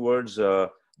aimed towards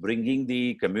bringing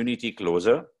the community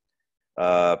closer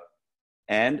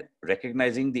and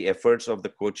recognizing the efforts of the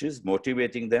coaches,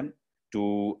 motivating them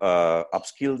to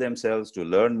upskill themselves, to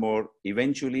learn more,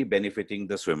 eventually benefiting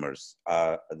the swimmers.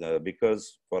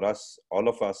 Because for us, all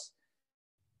of us,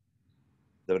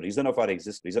 the reason of our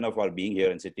existence, reason of our being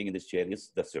here and sitting in this chair is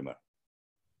the swimmer.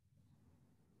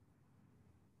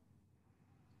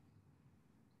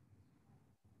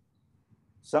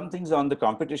 Some things on the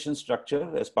competition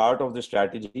structure as part of the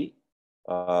strategy.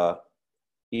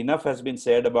 Enough has been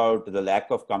said about the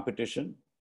lack of competition.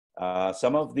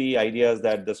 Some of the ideas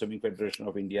that the Swimming Federation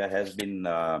of India has been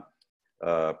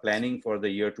planning for the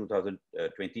year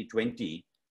 2020,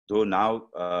 though now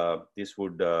this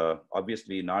would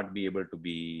obviously not be able to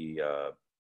be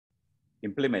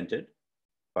implemented,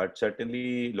 but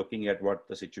certainly looking at what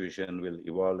the situation will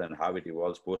evolve and how it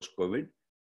evolves post-COVID,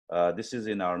 this is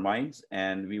in our minds,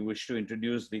 and we wish to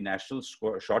introduce the National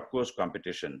Short Course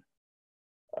Competition.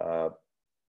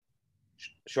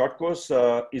 Short course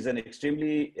is an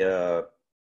extremely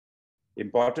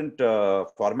important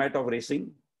format of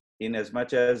racing, in as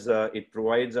much as it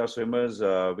provides our swimmers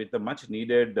with a much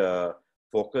needed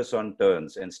focus on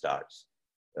turns and starts.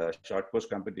 Short course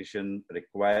competition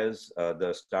requires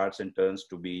the starts and turns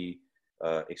to be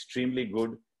extremely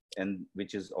good, and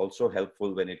which is also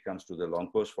helpful when it comes to the long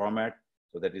course format.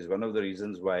 So that is one of the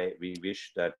reasons why we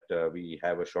wish that we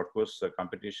have a short course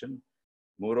competition.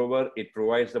 Moreover, it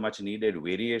provides the much needed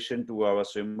variation to our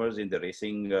swimmers in the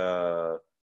racing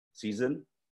season,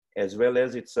 as well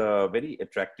as it's a very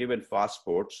attractive and fast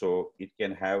sport. So it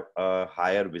can have a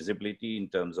higher visibility in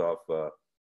terms of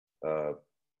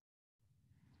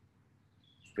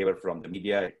favor from the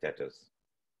media, etc.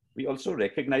 We also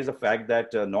recognize the fact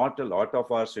that not a lot of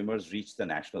our swimmers reach the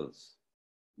nationals.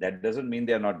 That doesn't mean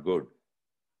they're not good.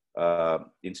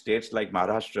 In states like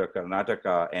Maharashtra,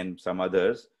 Karnataka, and some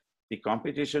others, the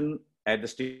competition at the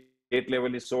state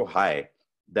level is so high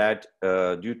that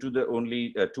due to the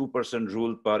only 2%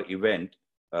 rule per event,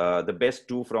 the best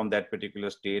two from that particular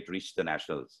state reach the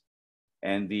nationals.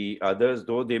 And the others,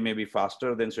 though they may be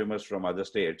faster than swimmers from other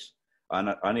states,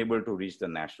 are unable to reach the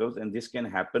nationals. And this can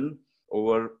happen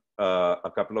over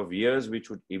a couple of years, which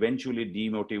would eventually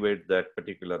demotivate that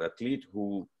particular athlete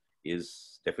who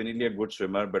is definitely a good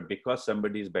swimmer, but because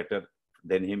somebody is better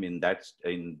than him in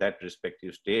that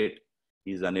respective state,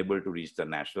 he's unable to reach the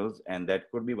nationals, and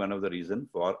that could be one of the reasons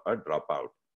for a dropout.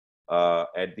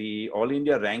 At the All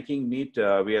India ranking meet,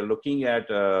 we are looking at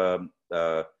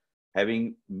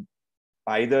having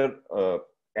either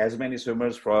as many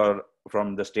swimmers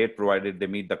from the state, provided they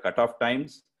meet the cutoff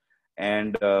times,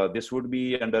 and this would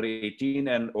be under 18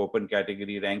 and open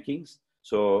category rankings.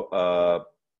 So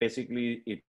basically,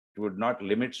 it would not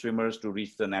limit swimmers to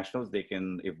reach the nationals. They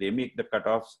can, if they meet the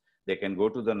cutoffs, they can go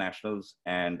to the nationals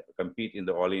and compete in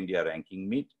the All India ranking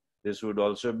meet. This would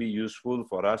also be useful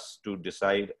for us to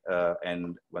decide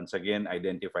and once again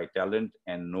identify talent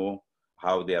and know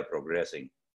how they are progressing.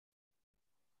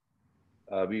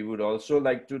 We would also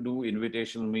like to do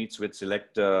invitational meets with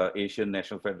select Asian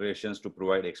national federations to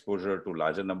provide exposure to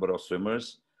larger number of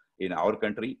swimmers in our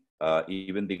country.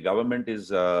 Even the government is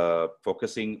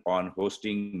focusing on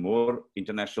hosting more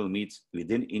international meets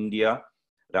within India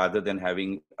rather than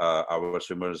having our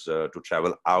swimmers to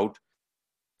travel out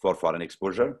for foreign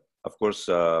exposure. Of course,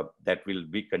 that will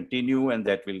be continue and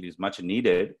that is much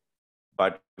needed,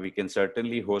 but we can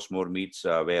certainly host more meets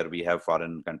where we have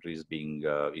foreign countries being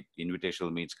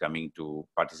invitational meets coming to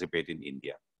participate in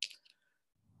India.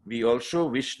 We also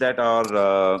wish that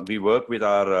we work with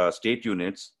our state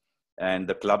units and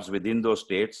the clubs within those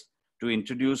states to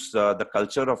introduce the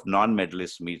culture of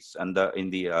non-medalist meets and in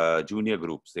the junior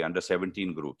groups, the under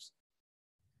 17 groups.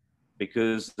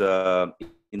 Because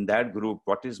in that group,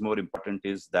 what is more important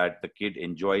is that the kid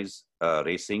enjoys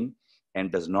racing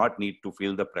and does not need to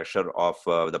feel the pressure of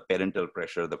the parental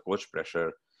pressure, the coach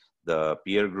pressure, the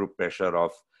peer group pressure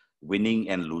of winning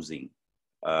and losing.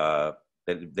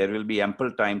 There will be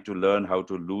ample time to learn how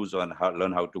to lose and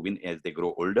learn how to win as they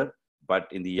grow older. But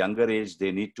in the younger age,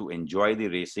 they need to enjoy the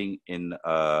racing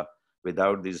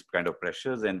without these kind of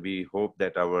pressures. And we hope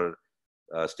that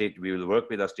we will work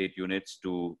with our state units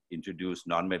to introduce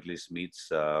non-medalist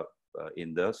meets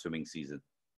in the swimming season.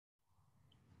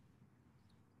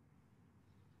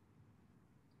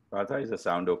 Partha, is the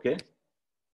sound okay?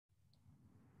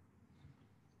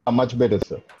 Much better,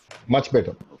 sir. Much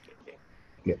better. Okay.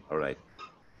 Yeah. All right.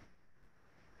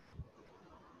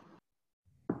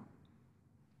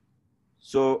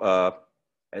 So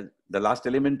the last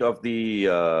element of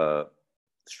the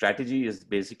strategy is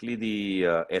basically the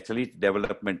athlete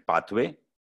development pathway.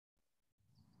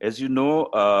 As you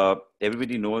know,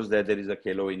 everybody knows that there is a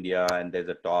Khelo India and there's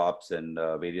a TOPS and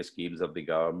various schemes of the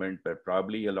government, but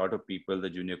probably a lot of people, the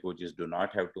junior coaches, do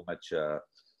not have too much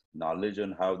knowledge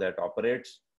on how that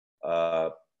operates.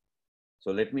 So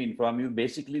let me inform you,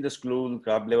 basically the school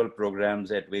club level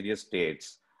programs at various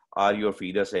states are your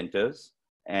feeder centers.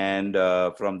 And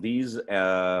from these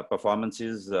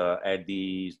performances at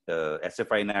the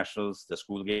SFI nationals, the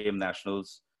school game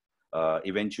nationals,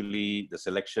 eventually the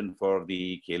selection for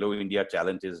the Khelo India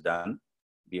challenge is done.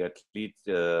 The athlete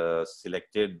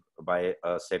selected by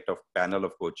a set of panel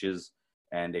of coaches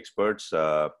and experts,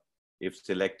 if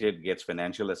selected, gets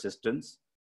financial assistance.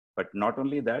 But not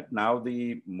only that, now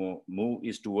the move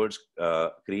is towards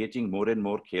creating more and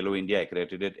more Khelo India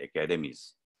accredited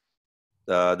academies.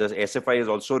 The SFI has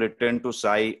also written to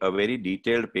SAI a very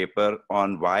detailed paper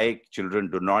on why children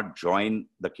do not join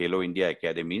the Khelo India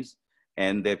academies.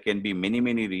 And there can be many,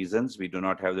 many reasons. We do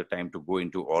not have the time to go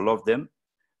into all of them.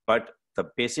 But the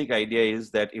basic idea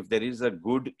is that if there is a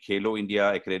good Khelo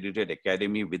India accredited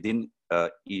academy within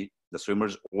the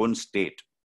swimmer's own state,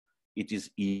 it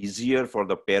is easier for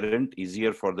the parent,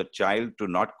 easier for the child to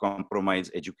not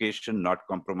compromise education, not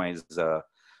compromise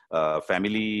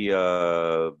family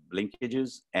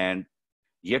linkages, and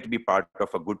yet be part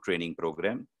of a good training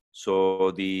program.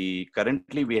 So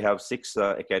currently we have 6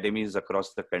 academies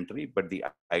across the country, but the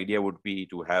idea would be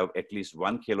to have at least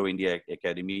one Khelo India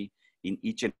academy in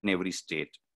each and every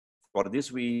state. For this,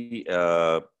 we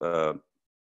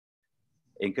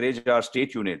encourage our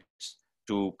state units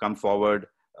to come forward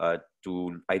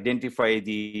to identify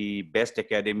the best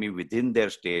academy within their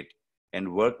state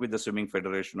and work with the Swimming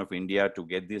Federation of India to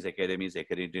get these academies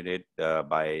accredited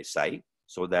by SAI,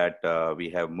 so that we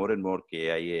have more and more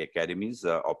KIA academies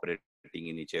operating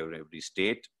in each and every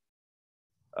state.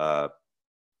 The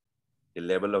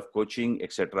level of coaching,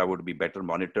 etc., would be better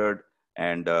monitored,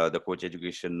 and the coach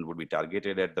education would be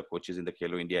targeted at the coaches in the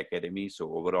Khelo India Academy.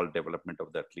 So overall development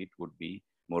of the athlete would be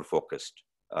more focused.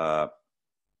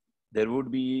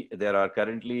 There are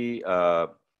currently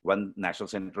one National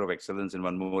Center of Excellence and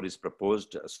one more is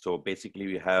proposed. So basically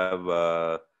we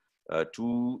have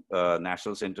 2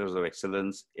 National Centers of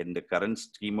Excellence in the current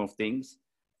scheme of things,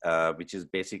 which is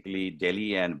basically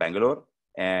Delhi and Bangalore.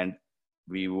 And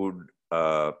we would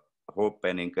hope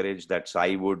and encourage that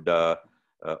SAI would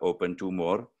open 2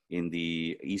 more in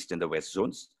the East and the West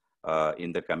zones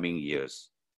in the coming years.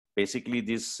 Basically,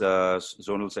 these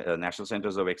zonal national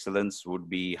centers of excellence would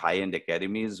be high-end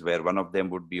academies, where one of them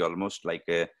would be almost like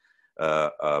a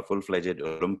full-fledged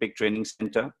Olympic training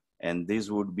center. And these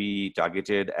would be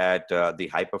targeted at the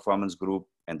high-performance group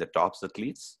and the TOPS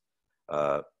athletes,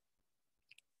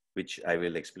 which I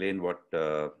will explain what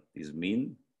these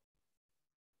mean.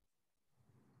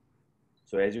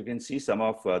 So as you can see, some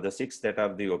of the 6 that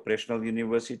are the operational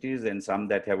universities and some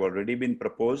that have already been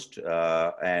proposed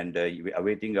and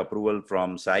awaiting approval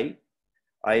from SAI.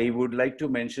 I would like to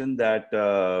mention that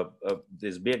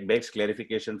this begs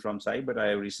clarification from SAI, but I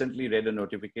have recently read a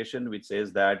notification which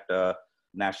says that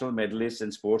national medalists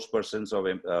and sports persons of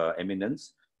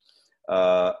eminence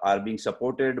are being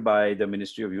supported by the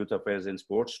Ministry of Youth Affairs and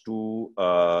Sports to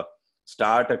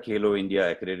start a Khelo India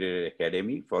accredited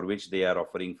academy, for which they are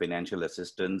offering financial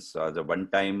assistance as a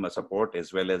one-time support,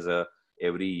 as well as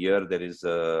every year there is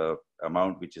a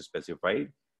amount which is specified.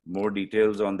 More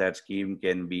details on that scheme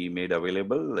can be made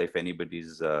available. If anybody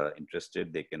is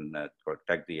interested, they can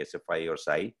contact the SFI or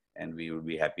SAI, and we will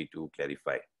be happy to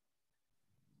clarify.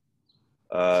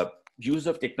 Use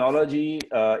of technology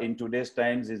in today's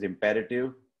times is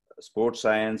imperative. Sports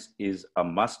science is a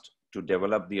must to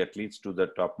develop the athletes to the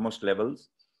topmost levels,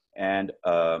 and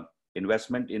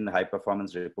investment in high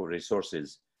performance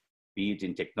resources, be it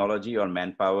in technology or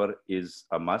manpower, is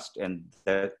a must. And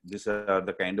these are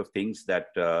the kind of things that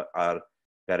are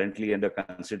currently under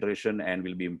consideration and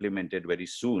will be implemented very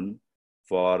soon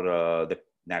for the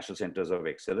National Centers of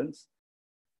Excellence.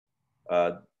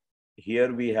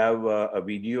 Here we have a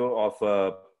video of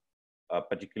a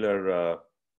particular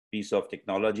piece of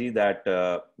technology that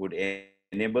would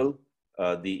enable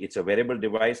it's a wearable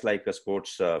device like a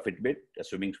sports Fitbit, a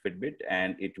swimming Fitbit,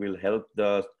 and it will help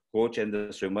the coach and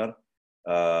the swimmer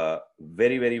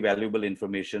very, very valuable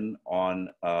information on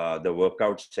the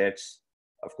workout sets.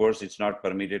 Of course, it's not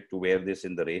permitted to wear this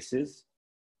in the races,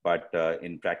 but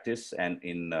in practice and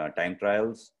in time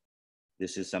trials,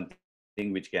 this is something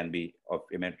which can be of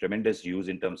tremendous use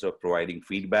in terms of providing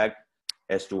feedback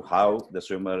as to how the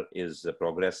swimmer is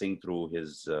progressing through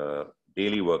his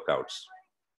daily workouts.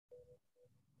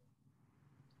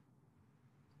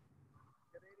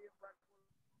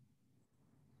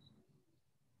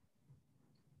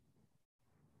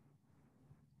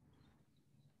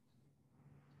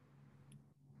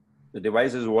 The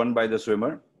device is worn by the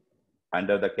swimmer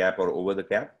under the cap or over the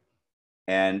cap,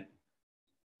 and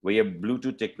via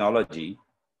Bluetooth technology,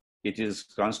 it is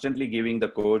constantly giving the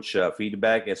coach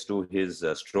feedback as to his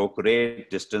stroke rate,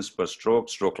 distance per stroke,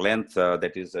 stroke length,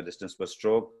 that is distance per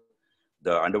stroke,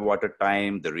 the underwater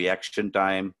time, the reaction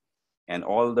time, and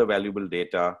all the valuable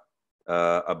data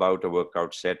about a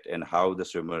workout set and how the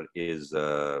swimmer is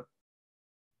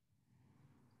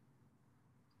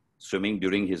swimming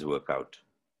during his workout.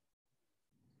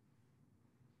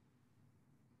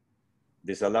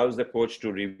 This allows the coach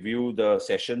to review the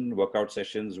workout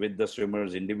sessions with the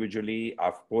swimmers individually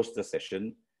post the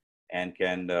session, and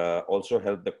can also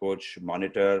help the coach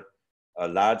monitor a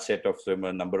large set of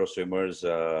number of swimmers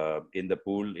in the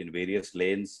pool in various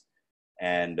lanes,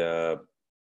 and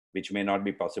which may not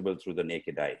be possible through the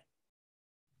naked eye.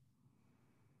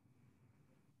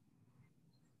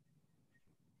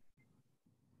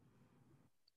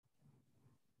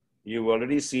 You've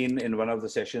already seen in one of the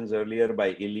sessions earlier by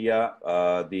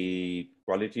Ilya the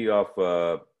quality of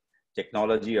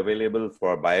technology available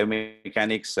for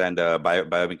biomechanics and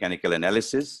biomechanical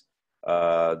analysis.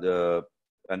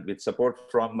 And with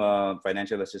support from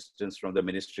financial assistance from the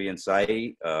ministry and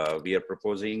SAI, we are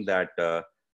proposing that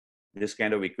this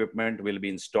kind of equipment will be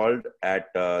installed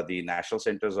at the National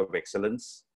Centers of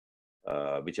Excellence,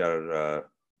 which are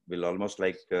will almost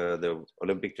like the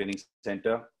Olympic Training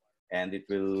Center. And it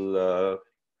will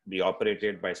be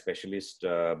operated by specialist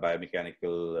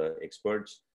biomechanical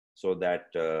experts, so that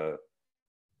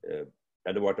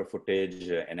underwater footage,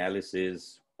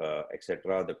 analysis,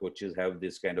 etc., the coaches have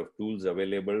this kind of tools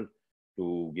available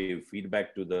to give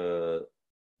feedback to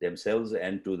themselves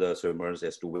and to the swimmers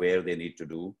as to where they need to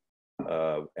do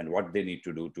and what they need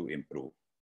to do to improve.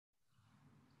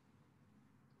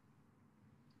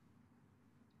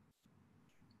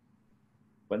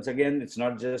 Once again, it's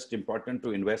not just important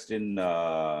to invest in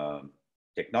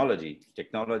technology.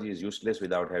 Technology is useless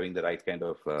without having the right kind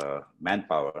of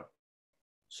manpower.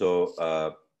 So,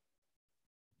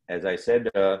 as I said,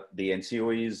 the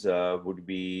NCOEs would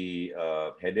be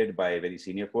headed by very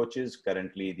senior coaches.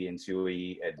 Currently, the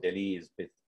NCOE at Delhi is with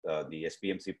the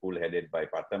SPMC pool headed by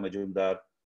Partha Majumdar.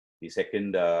 The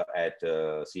second at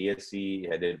CSC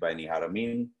headed by Nihar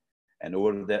Amin. And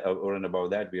over and above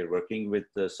that, we are working with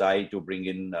the SAI to bring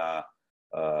in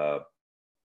a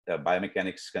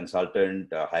biomechanics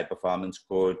consultant, high performance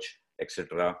coach,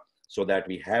 etc., so that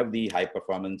we have the high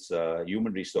performance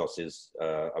human resources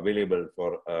available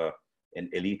for an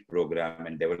elite program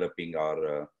and developing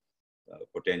our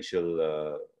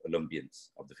potential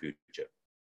Olympians of the future.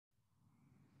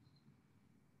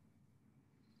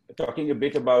 Talking a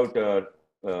bit about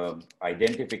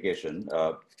identification.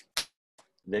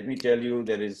 let me tell you,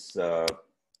 there is a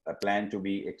plan to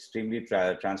be extremely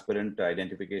transparent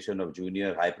identification of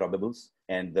junior high probables.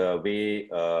 And the way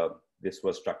this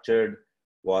was structured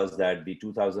was that the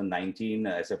 2019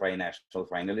 SFI national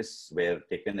finalists were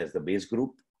taken as the base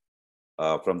group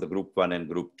from the group 1 and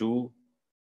group 2,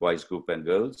 boys group and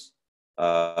girls.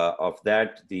 Of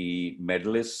that, the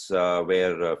medalists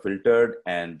were filtered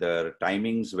and the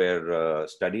timings were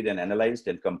studied and analyzed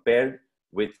and compared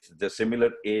with the similar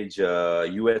age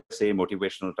USA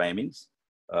motivational timings.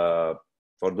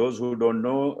 For those who don't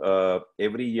know,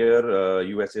 every year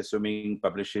USA Swimming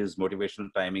publishes motivational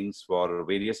timings for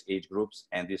various age groups,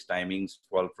 and these timings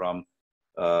fall from,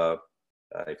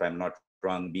 if I'm not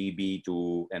wrong, BB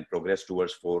to and progress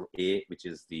towards 4A, which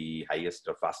is the highest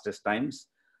or fastest times.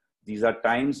 These are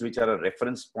times which are a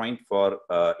reference point for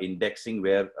indexing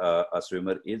where a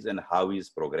swimmer is and how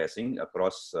he's progressing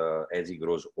across as he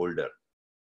grows older.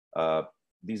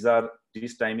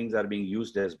 These timings are being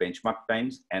used as benchmark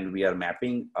times, and we are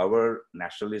mapping our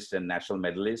nationalists and national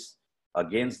medalists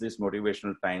against these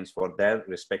motivational times for their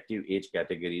respective age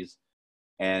categories,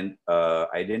 and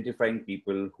identifying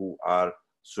people who are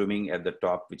swimming at the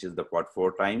top, which is the quad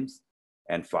 4 times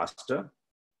and faster.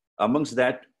 Amongst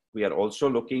that, we are also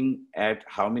looking at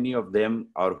how many of them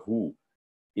or who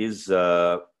is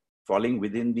falling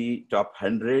within the top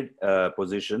 100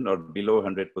 position or below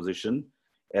 100 position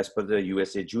as per the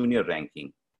USA Junior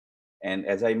ranking. And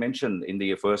as I mentioned in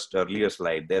the first earlier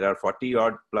slide, there are 40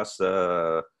 odd plus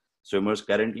swimmers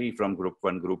currently from group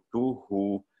 1, group 2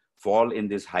 who fall in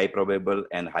this high probable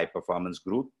and high performance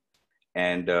group.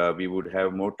 And we would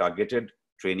have more targeted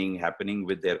training happening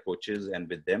with their coaches and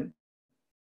with them.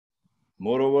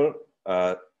 Moreover,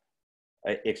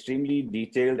 extremely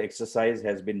detailed exercise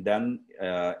has been done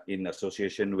in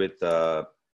association with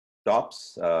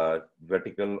TOPS,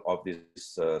 vertical of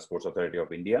this Sports Authority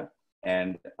of India,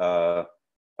 and a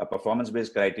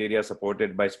performance-based criteria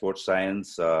supported by sports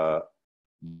science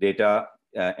data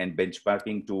and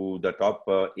benchmarking to the top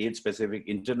age-specific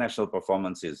international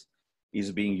performances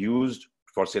is being used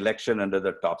for selection under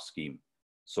the TOP scheme.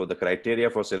 So the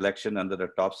criteria for selection under the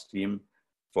TOP scheme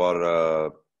for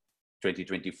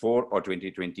 2024 or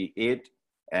 2028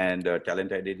 and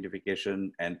talent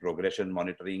identification and progression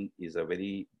monitoring is a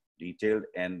very detailed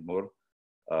and more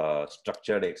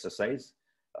structured exercise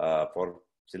for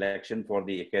selection for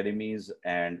the academies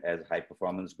and as high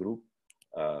performance group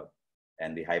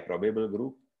and the high probable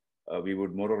group. We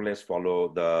would more or less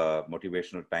follow the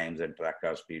motivational times and track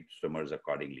our speed swimmers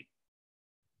accordingly.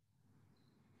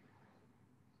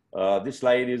 This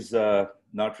slide is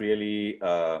not really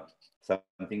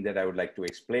something that I would like to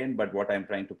explain, but what I'm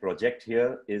trying to project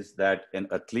here is that an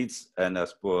athletes and a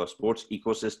sports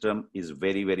ecosystem is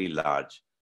very, very large.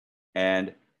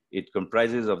 And it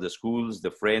comprises of the schools, the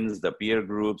friends, the peer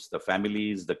groups, the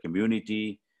families, the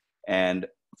community, and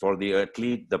for the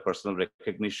athlete, the personal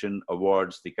recognition,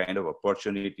 awards, the kind of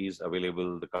opportunities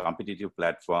available, the competitive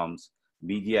platforms,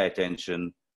 media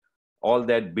attention, all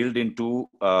that build into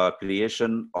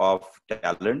creation of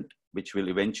talent, which will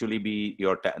eventually be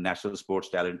your national sports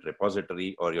talent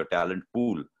repository or your talent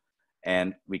pool.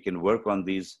 And we can work on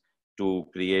these to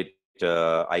create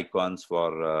icons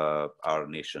for our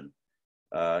nation.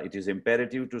 It is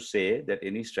imperative to say that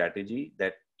any strategy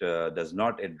that does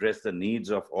not address the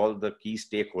needs of all the key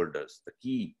stakeholders, the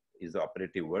key is the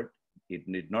operative word, it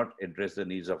need not address the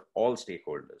needs of all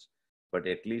stakeholders, but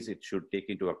at least it should take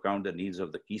into account the needs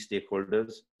of the key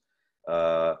stakeholders.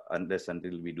 Unless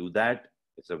until we do that,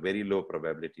 it's a very low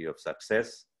probability of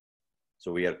success.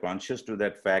 So we are conscious to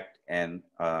that fact, and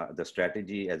the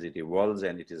strategy as it evolves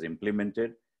and it is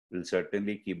implemented will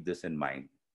certainly keep this in mind.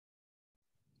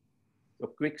 A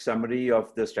quick summary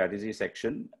of the strategy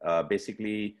section.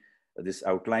 Basically, this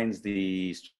outlines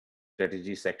the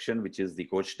strategy section, which is the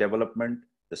coach development,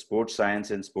 the sports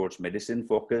science and sports medicine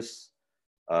focus.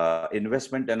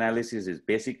 Investment analysis is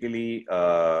basically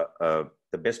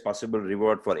the best possible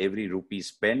reward for every rupee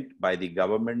spent by the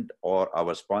government or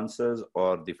our sponsors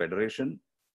or the federation.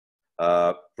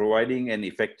 Providing an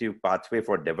effective pathway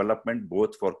for development,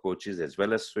 both for coaches as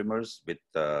well as swimmers, with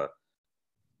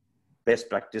best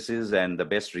practices and the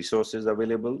best resources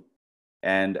available,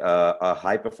 and a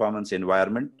high performance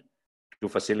environment to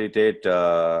facilitate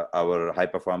our high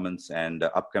performance and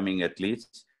upcoming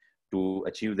athletes to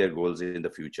achieve their goals in the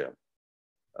future.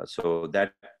 So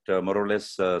that more or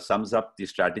less sums up the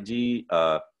strategy,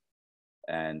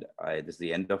 and this is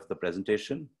the end of the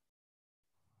presentation.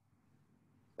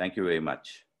 Thank you very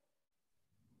much.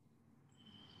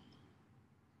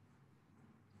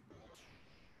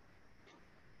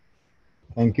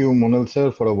 Thank you, Monal sir,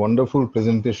 for a wonderful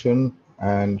presentation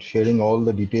and sharing all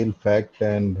the detailed fact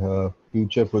and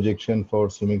future projection for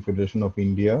Swimming Federation of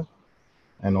India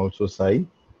and also SAI.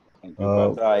 Thank you, Uh,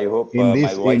 Partha. I hope in my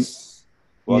this, in voice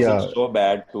wasn't yeah, so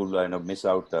bad to miss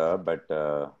out, but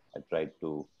I tried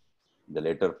to, the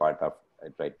later part of, I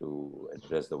tried to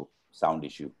address the sound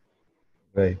issue.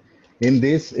 right.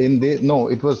 No,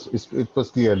 it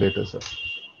was clear later, sir.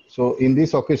 So in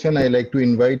this occasion, I like to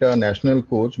invite our national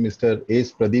coach, Mr.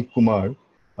 S. Pradeep Kumar,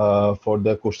 for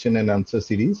the question and answer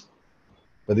series.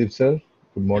 Pradeep sir, good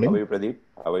Yeah, how are morning. you, Pradeep?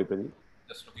 How are you, Pradeep?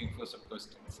 Just looking for some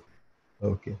questions.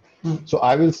 Okay. So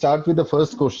I will start with the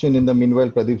first question. In the meanwhile,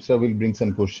 Pradeep sir will bring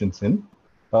some questions in.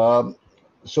 Um,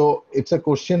 so it's a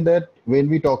question that when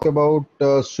we talk about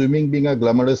swimming being a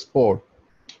glamorous sport,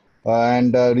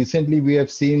 and recently we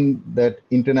have seen that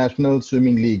International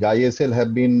Swimming League, ISL,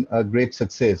 have been a great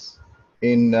success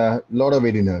in a lot of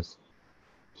arenas.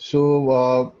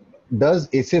 So does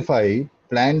SFI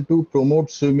plan to promote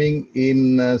swimming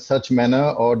in such manner,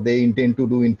 or they intend to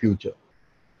do in future?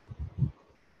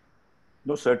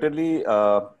 No, certainly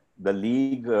the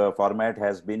league format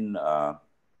has been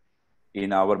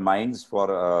in our minds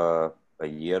for a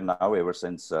year now, ever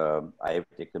since I have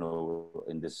taken over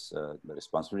in this the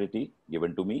responsibility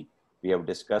given to me. We have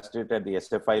discussed it at the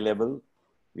SFI level.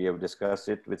 We have discussed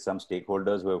it with some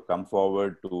stakeholders who have come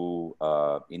forward to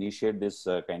initiate this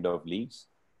kind of leagues.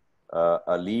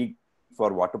 A league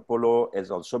for water polo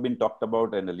has also been talked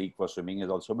about, and a league for swimming has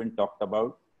also been talked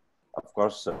about. Of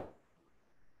course,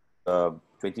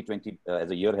 2020 as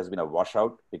a year has been a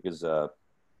washout because a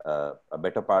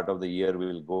better part of the year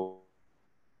will go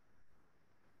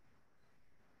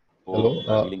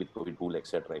Hello. dealing with COVID pool,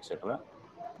 etc., etc.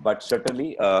 But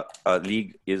certainly, a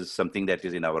league is something that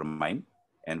is in our mind,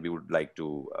 and we would like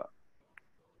to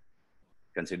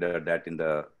consider that in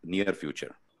the near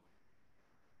future.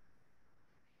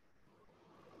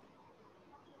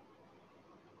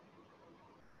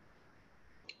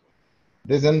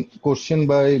 There's a question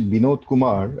by Binod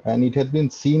Kumar, and it has been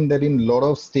seen that in a lot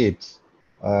of states,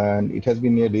 and it has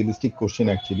been a realistic question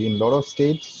actually. In a lot of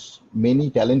states, many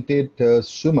talented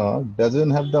swimmer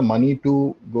doesn't have the money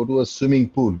to go to a swimming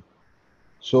pool,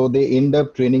 so they end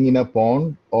up training in a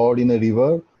pond or in a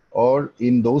river or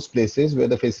in those places where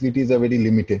the facilities are very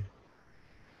limited.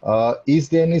 Is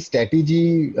there any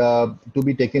strategy to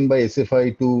be taken by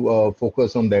SFI to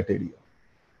focus on that area?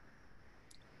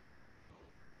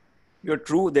 You're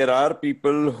true. There are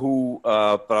people who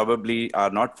probably are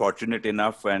not fortunate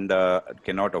enough and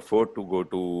cannot afford to go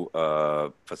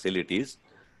to facilities.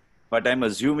 But I'm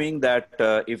assuming that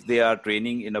if they are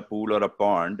training in a pool or a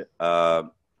pond,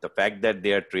 the fact that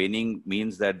they are training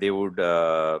means that they would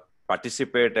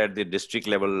participate at the district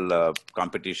level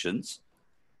competitions.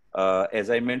 As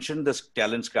I mentioned, the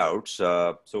talent scouts.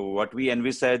 So what we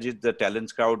envisage is the talent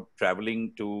scout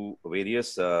traveling to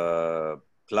various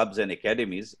clubs and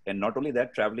academies, and not only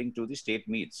that, traveling to the state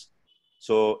meets.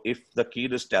 So if the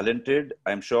kid is talented,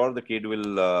 I'm sure the kid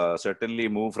will certainly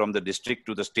move from the district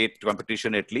to the state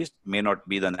competition at least, may not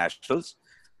be the nationals.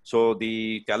 So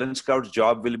the talent scout's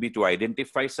job will be to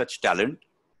identify such talent.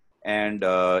 And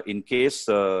in case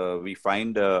we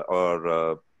find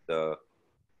the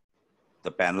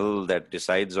panel that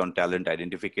decides on talent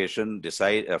identification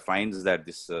finds that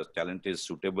this talent is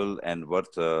suitable and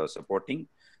worth supporting,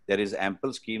 there is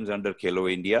ample schemes under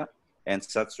Khelo India, and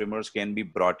such swimmers can be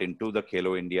brought into the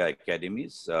Khelo India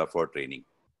academies for training.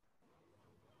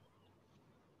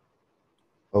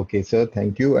 Okay, sir.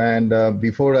 Thank you. And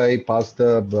before I pass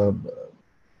the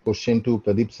question to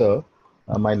Pradeep sir,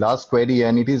 my last query,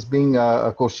 and it is being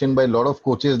a question by a lot of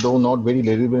coaches, though not very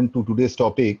relevant to today's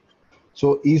topic.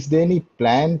 So, is there any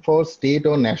plan for state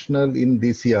or national in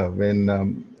this year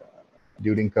when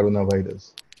during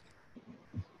coronavirus?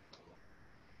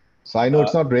 So, I know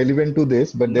it's not relevant to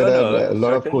this, but there No, are a no,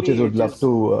 lot of coaches certainly who would love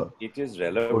to it is put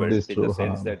relevant this in the through.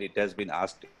 sense that it has been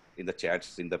asked in the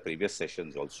chats in the previous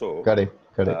sessions also. Correct,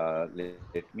 correct.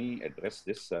 Let me address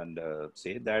this and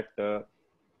say that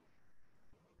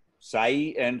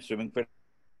SAI and Swimming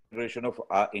Federation of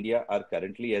India are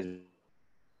currently, as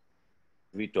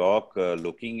we talk,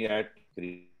 looking at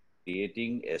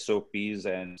creating SOPs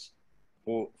and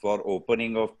for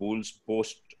opening of pools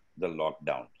post the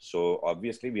lockdown. So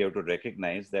obviously we have to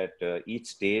recognize that each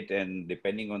state, and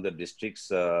depending on the districts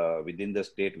within the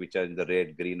state which are in the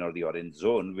red, green or the orange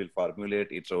zone, will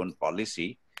formulate its own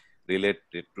policy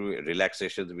related to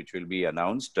relaxations which will be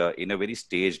announced in a very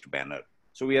staged manner.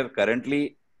 So we are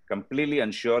currently completely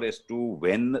unsure as to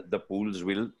when the pools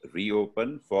will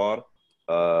reopen for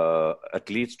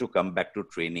athletes to come back to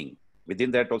training.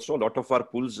 Within that also, a lot of our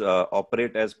pools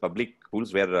operate as public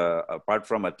pools where apart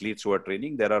from athletes who are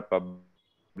training, there are public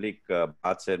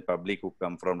baths and public who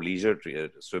come from leisure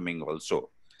swimming also.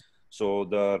 So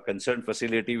the concerned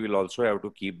facility will also have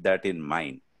to keep that in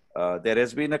mind. There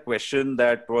has been a question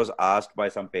that was asked by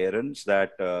some parents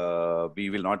that we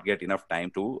will not get enough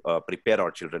time to prepare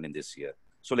our children in this year.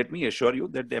 So let me assure you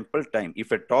that the ample time,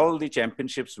 if at all the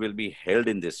championships will be held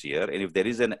in this year, and if there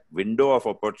is a window of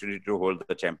opportunity to hold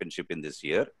the championship in this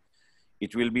year,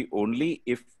 it will be only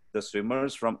if the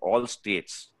swimmers from all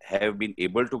states have been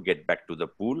able to get back to the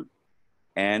pool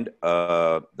and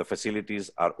the facilities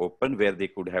are open where they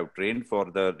could have trained for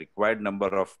the required number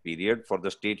of period for the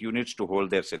state units to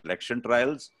hold their selection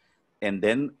trials and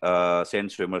then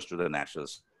send swimmers to the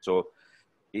nationals. So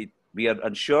we are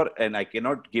unsure, and I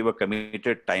cannot give a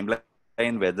committed timeline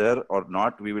whether or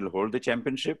not we will hold the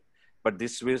championship, but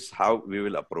this is how we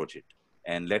will approach it.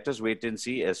 And let us wait and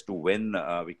see as to when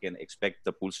we can expect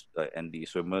the pools and the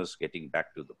swimmers getting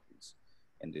back to the pools.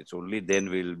 And it's only then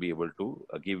we'll be able to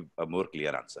give a more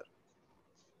clear answer.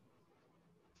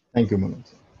 Thank you, Monal.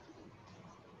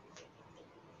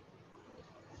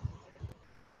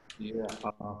 Yeah.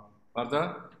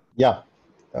 Partha? Yeah,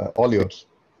 all yours.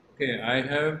 Okay, I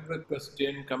have a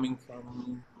question coming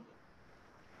from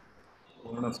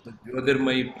one of the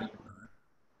Jyotirmay.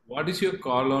 What is your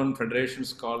call on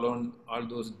federation's call on all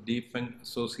those defunct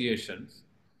associations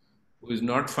who is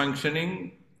not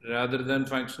functioning? Rather than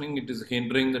functioning, it is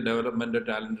hindering the development of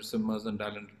talented swimmers and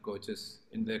talented coaches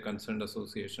in their concerned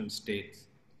association states.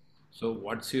 So,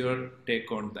 what's your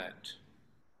take on that?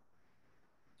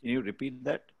 Can you repeat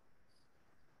that?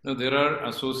 No, there are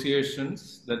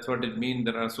associations. That's what it means.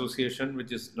 There are association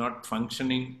which is not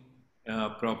functioning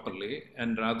properly,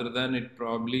 and rather than it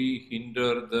probably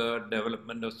hinder the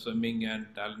development of swimming and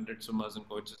talented swimmers and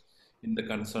coaches in the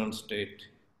concerned state.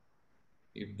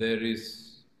 If there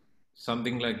is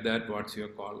something like that, what's your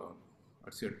call on?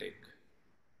 What's your take?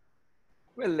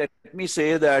 Well, let me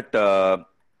say that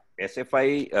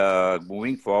SFI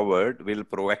moving forward will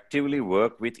proactively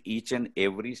work with each and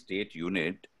every state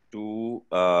unit to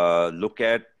look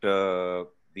at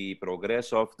the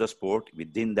progress of the sport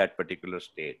within that particular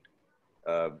state.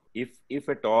 If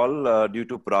at all, due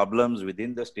to problems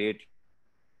within the state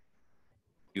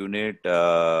unit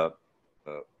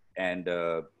and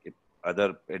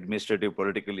other administrative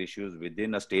political issues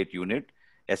within a state unit,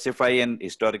 SFI and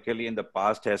historically in the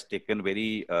past has taken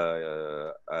very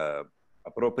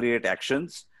appropriate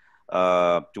actions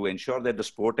to ensure that the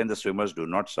sport and the swimmers do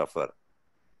not suffer.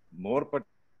 More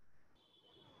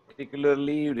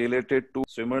particularly related to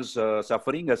swimmers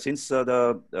suffering since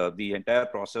the entire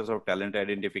process of talent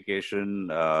identification,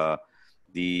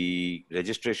 the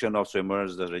registration of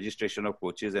swimmers, the registration of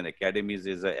coaches and academies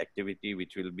is an activity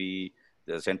which will be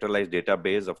the centralized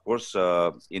database, of course,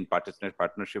 in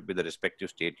partnership with the respective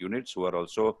state units who are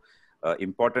also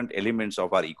important elements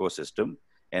of our ecosystem.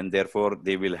 And therefore,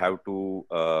 they will have to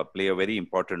play a very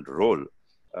important role.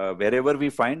 Wherever we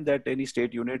find that any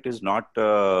state unit is not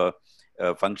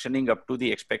functioning up to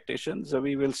the expectations,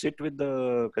 we will sit with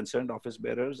the concerned office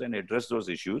bearers and address those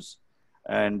issues,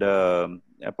 and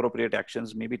appropriate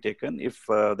actions may be taken if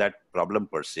that problem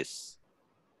persists.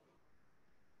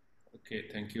 Okay,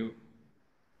 thank you.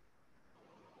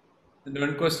 And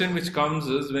one question which comes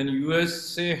is when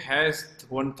USA has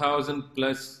 1,000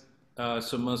 plus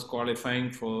swimmers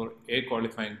qualifying for A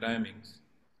qualifying timings,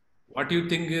 what do you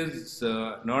think is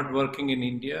not working in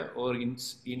India or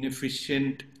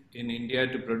inefficient in India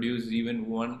to produce even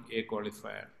one A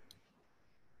qualifier?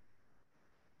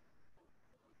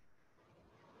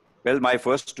 Well, my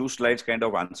first two slides kind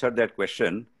of answered that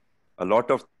question. A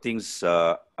lot of things,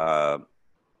 and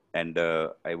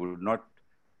I would not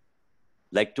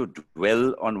like to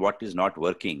dwell on what is not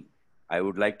working. I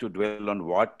would like to dwell on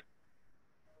what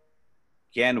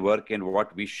can work and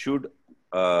what we should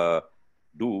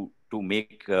do to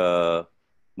make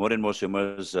more and more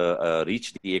swimmers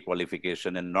reach the A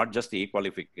qualification, and not just the A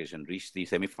qualification, reach the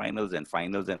semifinals and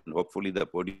finals and hopefully the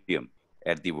podium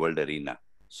at the world arena.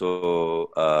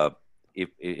 So if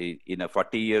in a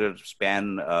 40-year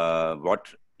span, what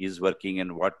is working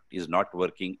and what is not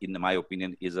working, in my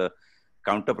opinion, is a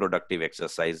counterproductive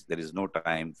exercise. There is no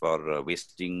time for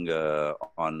wasting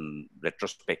on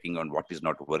retrospecting on what is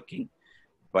not working.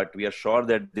 But we are sure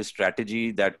that this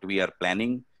strategy that we are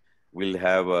planning will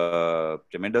have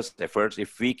tremendous efforts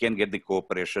if we can get the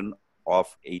cooperation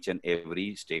of each and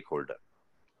every stakeholder.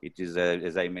 It is,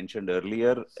 as I mentioned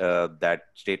earlier, that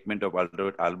statement of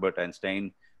Albert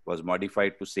Einstein was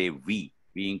modified to say we.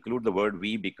 We include the word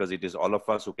we because it is all of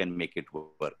us who can make it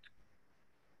work.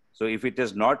 So if it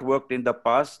has not worked in the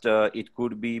past, it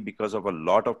could be because of a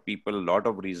lot of people, a lot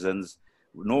of reasons.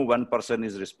 no one person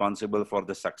is responsible for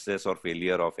the success or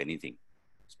failure of anything,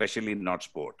 especially not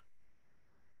sport.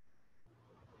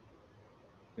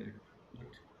 Very good.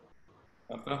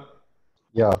 Papa?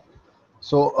 Yeah.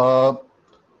 So,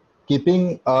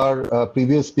 keeping our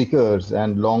previous speakers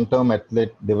and long-term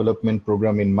athlete development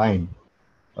program in mind,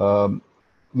 um,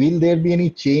 will there be any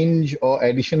change or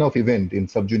addition of event in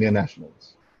sub-junior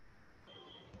nationals?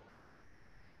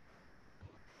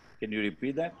 Can you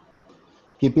repeat that?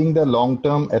 Keeping the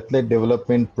long-term athlete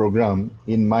development program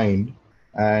in mind,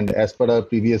 and as per our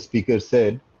previous speaker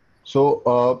said,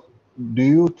 so do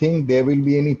you think there will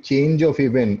be any change of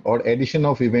event or addition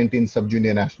of event in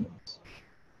sub-junior nationals?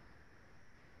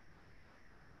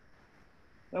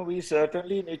 No, we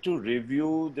certainly need to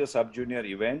review the sub-junior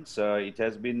events. It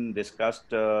has been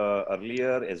discussed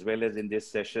earlier as well as in these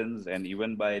sessions, and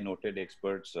even by noted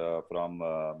experts from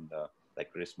like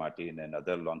Chris Martin and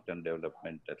other long-term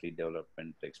development, athlete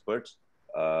development experts.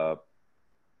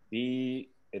 The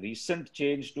recent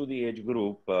change to the age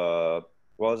group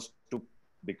was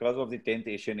because of the 10th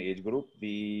Asian age group,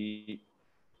 the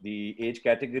age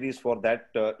categories for that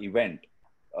event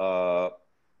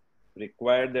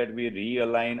required that we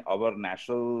realign our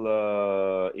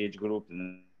national age group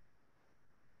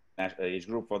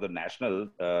for the national,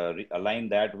 align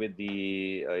that with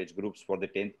the age groups for the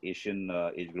 10th Asian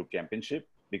age group championship,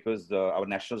 because our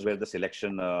nationals were the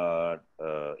selection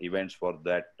events for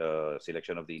that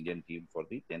selection of the Indian team for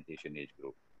the 10th Asian age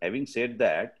group. Having said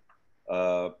that,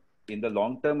 in the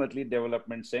long-term athlete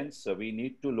development sense, we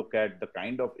need to look at the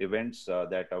kind of events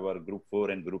that our group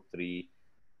 4 and group 3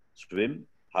 swim,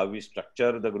 how we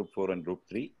structure the group 4 and group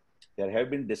 3. There have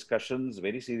been discussions,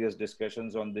 very serious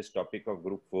discussions on this topic of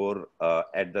group 4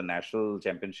 at the national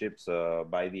championships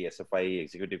by the SFI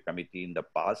executive committee in the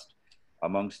past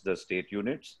amongst the state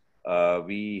units.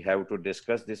 We have to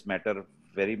discuss this matter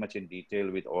very much in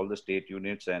detail with all the state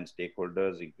units and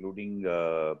stakeholders, including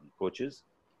coaches,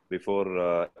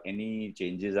 before any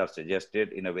changes are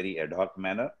suggested in a very ad hoc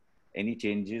manner. Any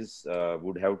changes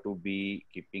would have to be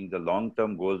keeping the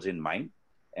long-term goals in mind,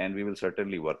 and we will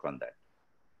certainly work on that.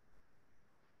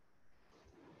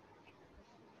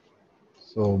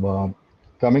 So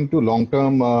coming to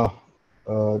long-term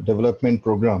development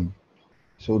program,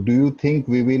 so do you think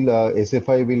we will,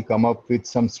 SFI will come up with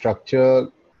some structure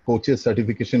coaches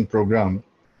certification program,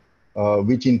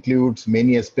 which includes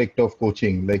many aspects of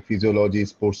coaching like physiology,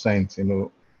 sports science,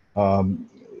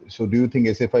 so do you think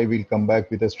SFI will come back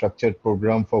with a structured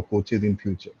program for coaches in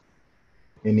future?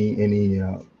 Any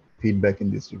feedback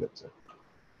in this regard, sir?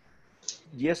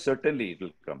 Yes, certainly it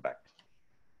will come back.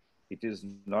 It is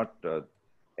not,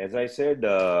 as I said,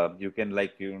 you can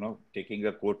taking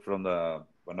a quote from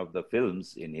one of the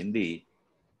films in Hindi,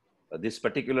 this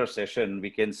particular session, we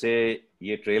can say,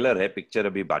 ye trailer hai, picture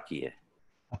abhi baki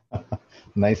hai.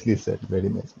 Nicely said, very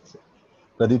nicely said.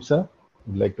 Pradeep sir,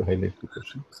 would like to highlight the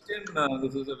question.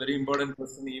 This is a very important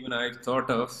question even I thought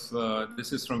of.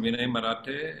 This is from Vinay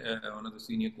Marathe, one of the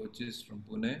senior coaches from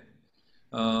Pune.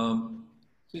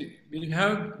 See, we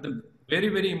have the very,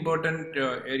 very important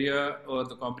area or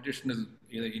the competition is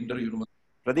inter-university.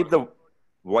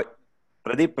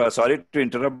 Pradeep, sorry to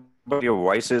interrupt, but your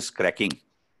voice is cracking.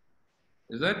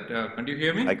 Is that, can't you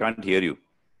hear me? I can't hear you.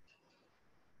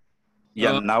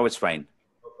 Yeah, now it's fine.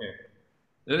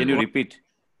 Okay. Can you repeat?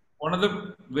 One of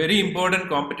the very important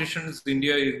competitions in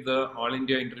India is the All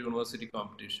India Inter-University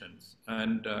competitions.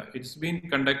 And it's been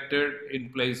conducted in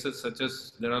places such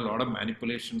as there are a lot of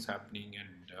manipulations happening.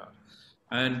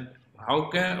 And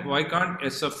why can't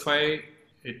SFI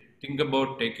think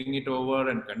about taking it over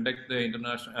and conduct the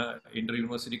international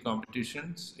inter-university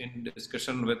competitions in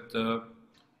discussion with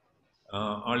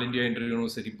All India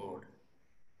Inter-University Board?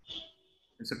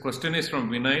 It's a question is from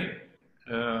Vinay.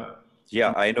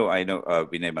 Yeah, I know,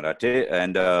 Vinay Marathe.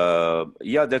 And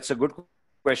yeah, that's a good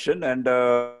question. And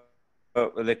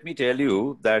let me tell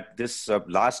you that this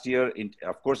last year,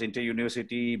 of course,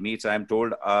 inter-university meets, I'm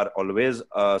told, are always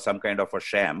some kind of a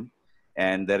sham.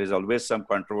 And there is always some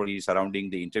controversy surrounding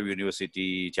the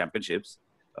inter-university championships,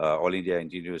 All India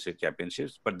Inter-University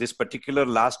Championships. But this particular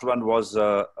last one was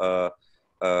a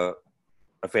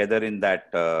feather in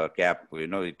that cap.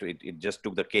 It just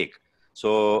took the cake.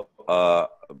 So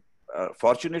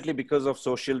fortunately, because of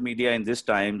social media in these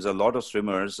times, a lot of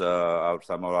swimmers,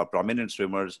 some of our prominent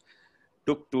swimmers,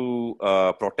 took to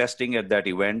protesting at that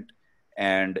event,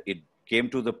 and it came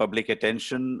to the public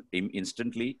attention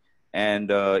instantly,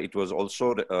 and it was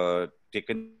also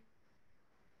taken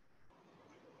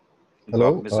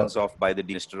cognizance of by the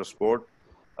Minister of Sport.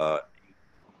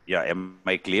 Yeah, am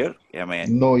I clear?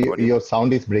 No, your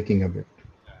sound is breaking a bit.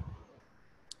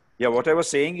 Yeah, what I was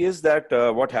saying is that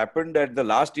what happened at the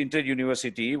last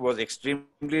inter-university was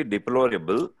extremely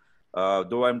deplorable.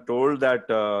 Though I'm told that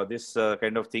this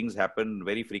kind of things happen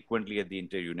very frequently at the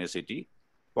inter-university.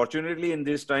 Fortunately, in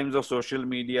these times of social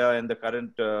media and the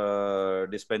current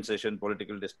dispensation,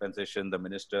 political dispensation, the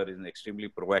minister is an extremely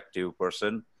proactive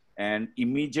person, and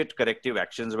immediate corrective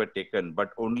actions were taken,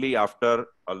 but only after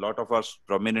a lot of our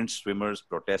prominent swimmers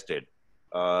protested.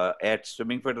 At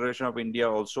Swimming Federation of India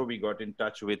also, we got in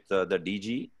touch with the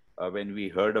DG when we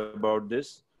heard about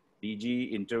this.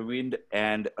 DG intervened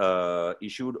and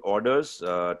issued orders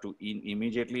to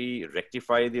immediately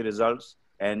rectify the results.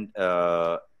 And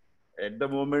at the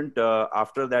moment,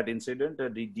 after that incident,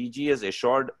 the DG has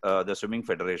assured the Swimming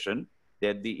Federation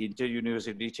that the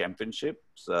inter-university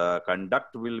championships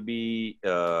conduct will be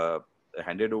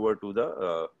handed over to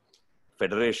the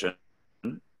federation,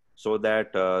 so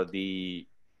that the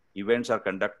events are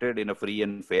conducted in a free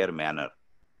and fair manner.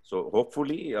 So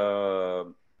hopefully,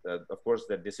 of course,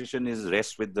 the decision is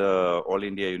rests with the All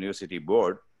India University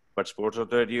Board, but Sports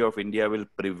Authority of India will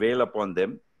prevail upon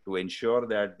them to ensure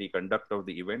that the conduct of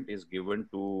the event is given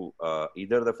to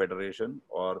either the federation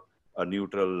or a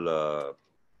neutral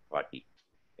party.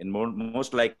 In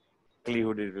most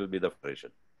likelihood, it will be the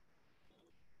federation.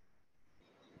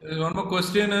 One more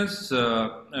question is,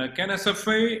 can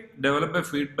SFI develop a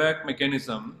feedback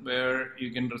mechanism where you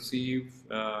can receive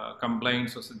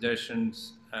complaints or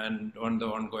suggestions and on the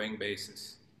ongoing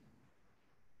basis?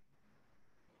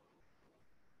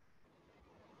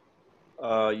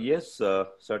 Yes,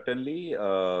 certainly.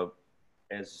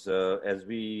 As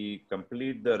we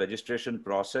complete the registration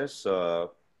process,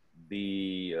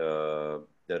 the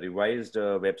revised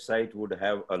website would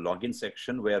have a login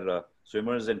section where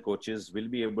swimmers and coaches will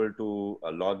be able to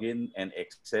log in and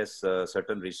access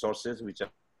certain resources which are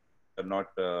not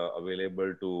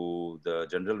available to the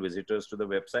general visitors to the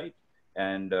website.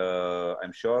 And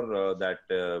I'm sure that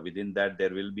within that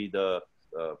there will be the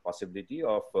possibility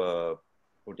of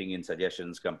putting in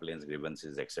suggestions, complaints,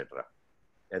 grievances, etc.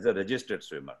 as a registered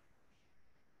swimmer.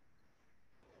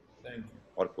 Thank you.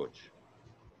 Or coach.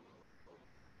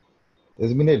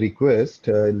 There's been a request,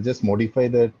 I'll just modify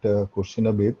that question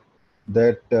a bit,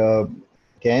 that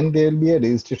can there be a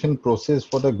registration process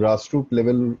for the grassroots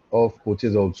level of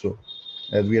coaches also,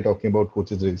 as we are talking about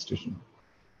coaches registration?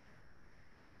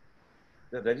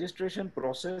 The registration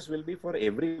process will be for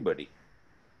everybody.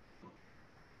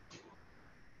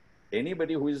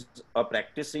 Anybody who is a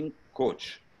practicing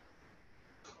coach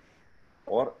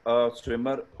or a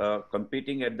swimmer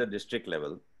competing at the district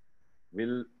level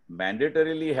will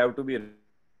mandatorily have to be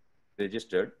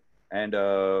registered. And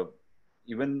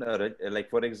even like,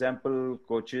 for example,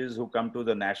 coaches who come to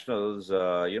the nationals,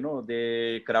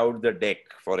 they crowd the deck,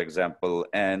 for example,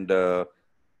 and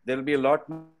there'll be a lot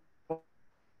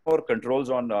more controls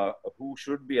on who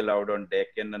should be allowed on deck.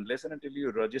 And unless and until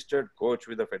you're registered coach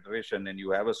with the federation and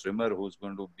you have a swimmer who's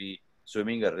going to be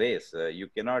swimming a race, you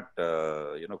cannot,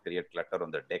 create clutter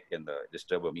on the deck and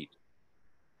disturb a meet.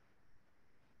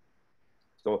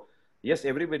 So yes,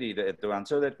 everybody, to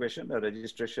answer that question,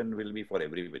 registration will be for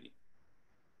everybody.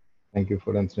 Thank you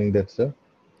for answering that, sir.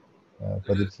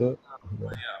 Pradeep, sir? Yeah,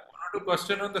 one or two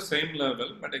questions on the same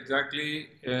level, but exactly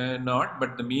not,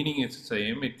 but the meaning is the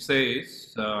same. It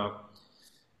says,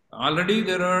 already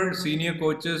there are senior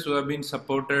coaches who have been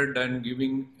supported and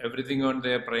giving everything on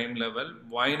their prime level.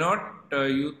 Why not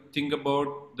you think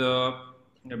about the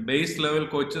base level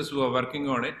coaches who are working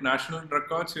on it? National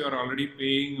records you are already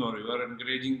paying, or you are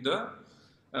encouraging the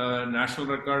national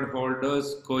record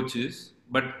holders coaches,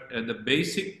 but the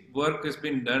basic work has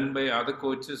been done by other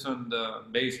coaches on the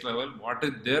base level. What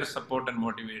is their support and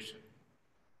motivation?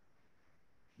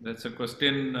 That's a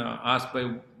question asked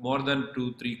by more than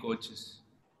 2-3 coaches.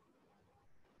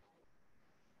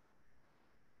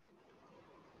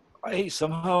 I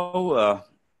somehow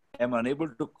am unable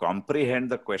to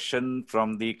comprehend the question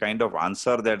from the kind of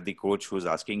answer that the coach who's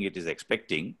asking it is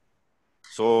expecting.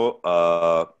 So,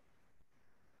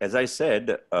 as I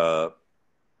said,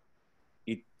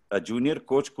 a junior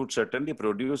coach could certainly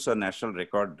produce a national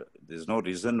record. There's no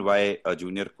reason why a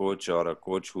junior coach or a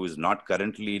coach who is not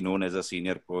currently known as a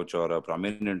senior coach or a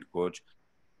prominent coach,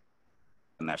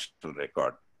 a national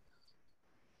record.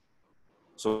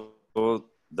 So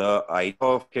the idea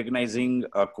of recognizing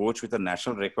a coach with a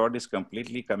national record is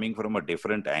completely coming from a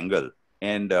different angle.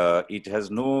 And it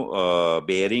has no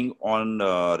bearing on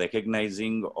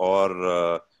recognizing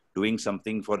or doing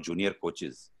something for junior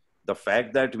coaches. The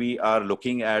fact that we are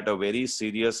looking at a very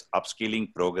serious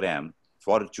upskilling program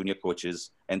for junior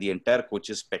coaches and the entire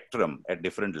coaches spectrum at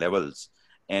different levels,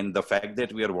 and the fact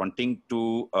that we are wanting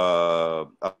to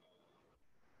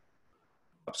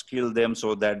upskill them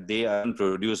so that they can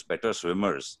produce better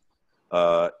swimmers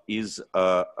is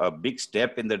a big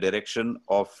step in the direction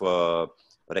of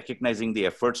recognizing the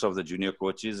efforts of the junior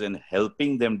coaches and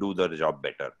helping them do the job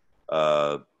better.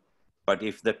 But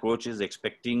if the coach is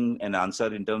expecting an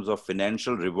answer in terms of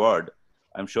financial reward,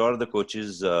 I'm sure the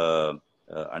coaches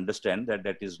understand that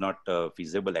that is not a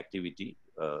feasible activity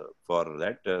for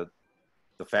that.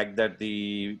 The fact that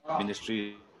the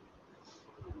ministry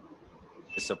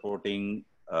is supporting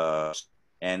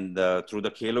and through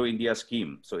the Khelo India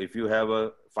scheme. So if you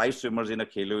have 5 swimmers in a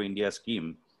Khelo India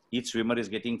scheme, each swimmer is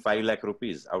getting 5 lakh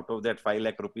rupees. Out of that 5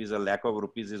 lakh rupees, 1 lakh of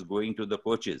rupees is going to the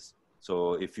coaches.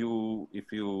 So if you,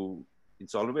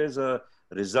 it's always a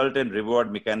result and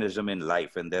reward mechanism in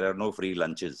life, and there are no free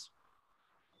lunches.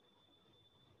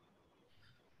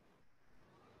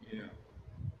 Yeah.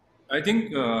 I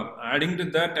think adding to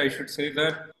that, I should say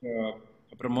that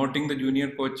promoting the junior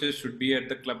coaches should be at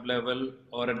the club level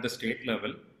or at the state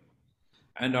level.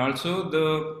 And also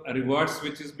the rewards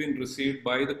which has been received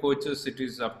by the coaches, it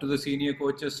is up to the senior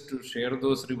coaches to share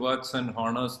those rewards and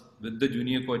honors with the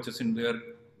junior coaches in their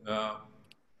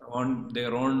on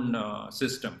their own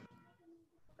system.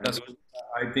 That's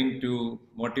I think to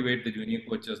motivate the junior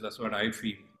coaches. That's what I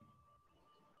feel.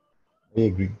 I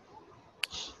agree.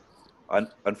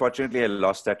 Unfortunately, I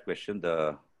lost that question.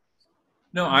 The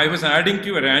No, I was adding to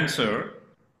your answer.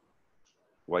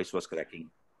 voice was cracking.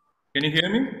 Can you hear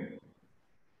me?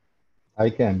 I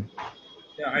can.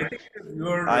 Yeah, I think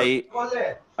your I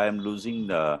am losing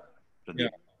the. yeah,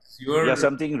 your Yeah,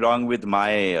 something wrong with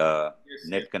my yes,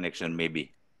 net yes. connection,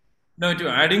 maybe. No, to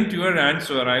adding to your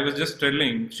answer, I was just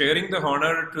telling, sharing the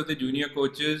honor to the junior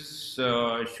coaches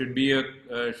should be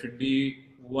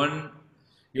one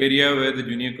area where the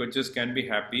junior coaches can be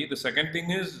happy. The second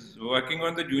thing is working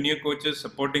on the junior coaches,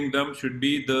 supporting them should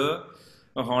be the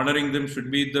honoring them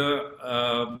should be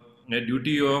the a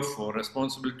duty of or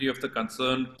responsibility of the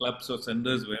concerned clubs or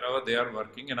centers wherever they are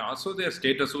working, and also their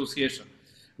state association.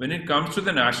 When it comes to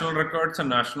the national records and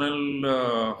national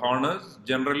honors,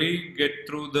 generally get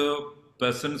through the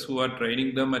persons who are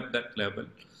training them at that level.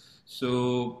 So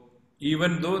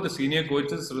even though the senior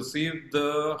coaches receive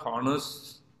the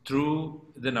honors through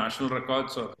the national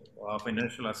records or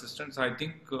financial assistance, I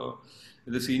think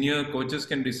the senior coaches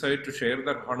can decide to share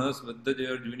their honors with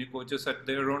their junior coaches at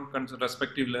their own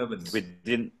respective levels.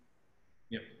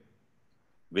 Yeah.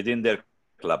 Within their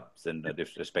clubs and the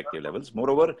respective levels.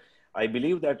 Moreover, I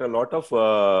believe that a lot of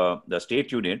the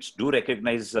state units do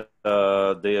recognize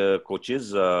the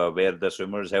coaches where the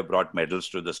swimmers have brought medals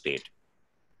to the state.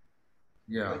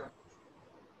 Yeah.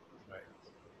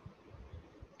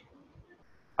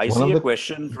 I see a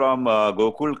question from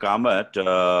Gokul Kamat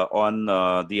on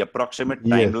the approximate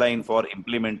timeline for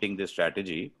implementing this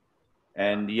strategy.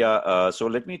 And yeah, so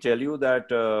let me tell you that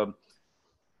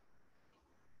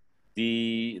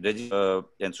the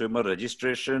and swimmer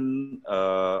registration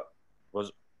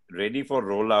was ready for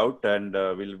rollout and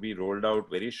will be rolled out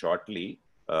very shortly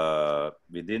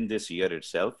within this year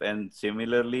itself. And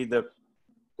similarly, the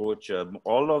coach,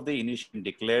 all of the initiatives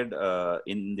declared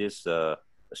in this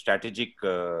strategic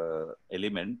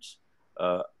elements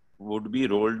would be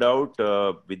rolled out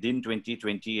within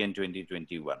 2020 and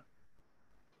 2021.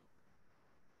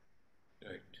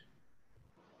 Right.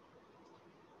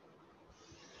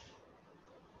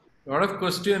 A lot of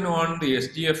question on the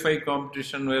SDFI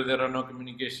competition where there are no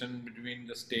communication between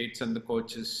the states and the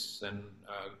coaches and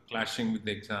clashing with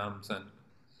the exams, and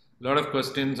a lot of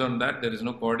questions on that. There is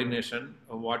no coordination.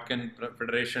 What can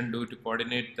federation do to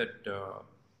coordinate that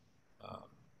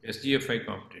SDFI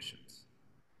competitions?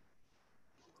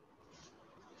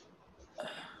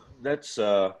 That's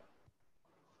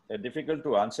difficult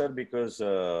to answer because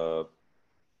the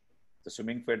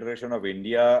Swimming Federation of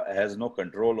India has no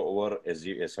control over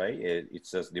SGSI.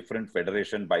 It's a different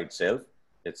federation by itself.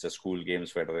 It's a School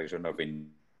Games Federation of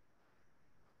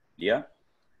India.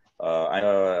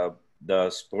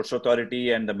 The Sports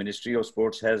Authority and the Ministry of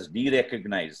Sports has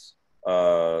de-recognized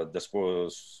the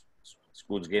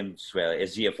Schools Games,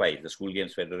 SGFI, the School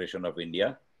Games Federation of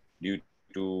India, due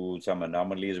to some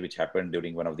anomalies which happened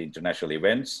during one of the international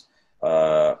events.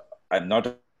 I'm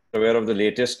not aware of the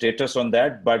latest status on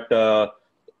that, but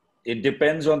it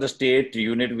depends on the state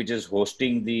unit which is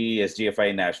hosting the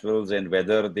SGFI nationals and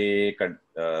whether they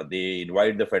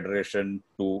invite the federation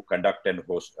to conduct and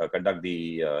conduct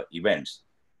the events.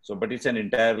 So, but it's an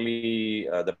entirely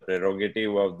the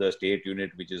prerogative of the state unit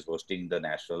which is hosting the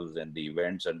nationals and the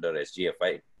events under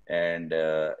SGFI. And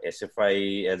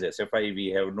SFI, as SFI, we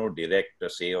have no direct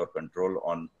say or control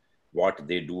on what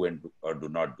they do and or do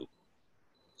not do.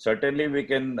 Certainly, we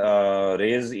can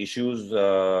raise issues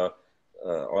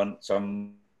on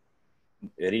some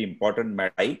very important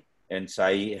matter, and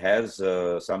SAI has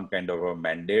some kind of a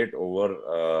mandate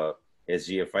over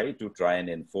SGFI to try and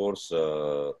enforce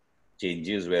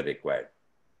changes where required.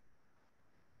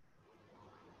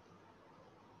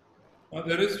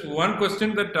 There is one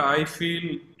question that I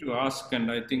feel to ask,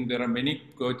 and I think there are many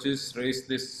coaches raise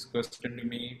this question to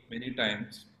me many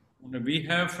times. We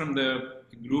have from the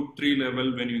group 3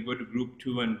 level, when you go to group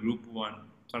 2 and group 1,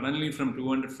 suddenly from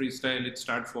 200 freestyle, it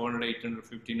starts 400, 800,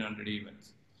 1500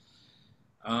 events.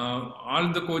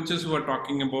 All the coaches who are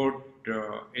talking about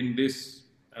in this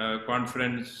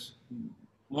conference,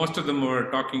 most of them were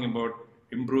talking about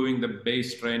improving the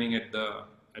base training at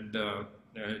the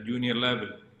junior level.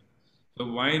 So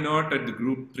why not at the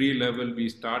group 3 level we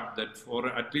start that for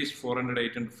at least 400,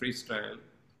 800 freestyle,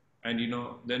 and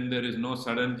then there is no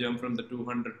sudden jump from the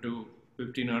 200 to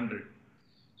 1500.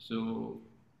 So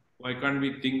why can't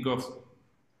we think of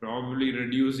probably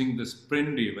reducing the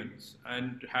sprint events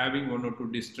and having one or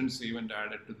two distance event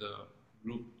added to the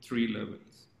group 3 levels?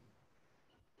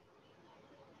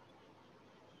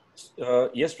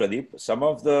 Yes, Pradeep. Some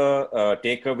of the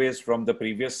takeaways from the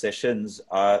previous sessions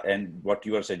are, and what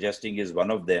you are suggesting is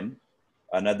one of them.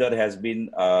 Another has been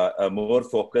a more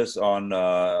focus on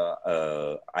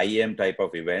IM type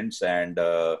of events and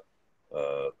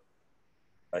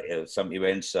some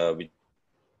events which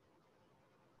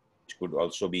could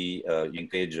also be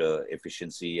encourage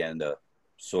efficiency and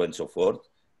so on and so forth.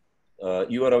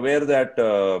 You are aware that,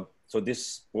 so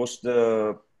this post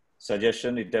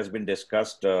suggestion, it has been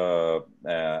discussed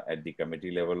at the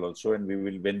committee level also, and we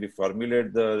will, when we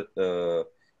formulate the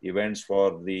events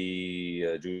for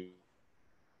the junior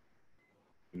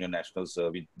nationals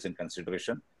with this in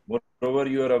consideration. Moreover,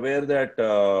 you are aware that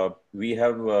we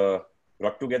have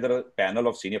brought together a panel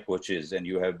of senior coaches, and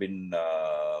you have been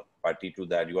party to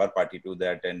that. You are party to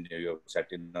that, and you have sat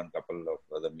in on a couple of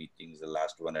other meetings, the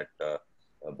last one at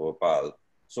Bhopal.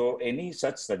 So any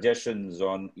such suggestions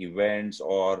on events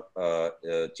or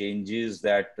changes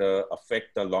that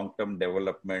affect the long-term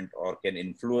development or can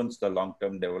influence the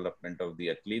long-term development of the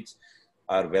athletes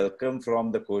are welcome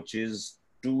from the coaches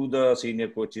to the senior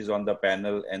coaches on the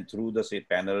panel and through the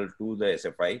panel to the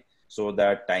SFI, so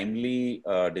that timely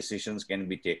decisions can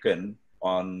be taken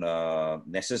on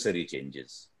necessary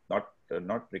changes.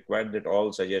 Not required that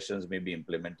all suggestions may be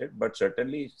implemented, but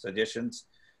certainly suggestions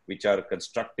which are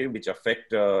constructive, which affect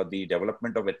the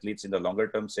development of athletes in the longer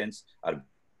term sense, are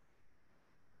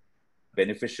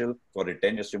beneficial for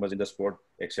retained customers in the sport,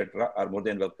 etc., are more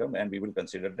than welcome, and we will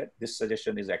consider that. This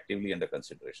suggestion is actively under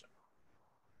consideration.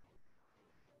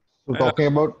 So talking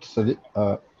about,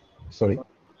 sorry.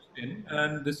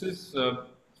 And this is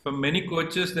for many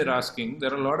coaches, they're asking,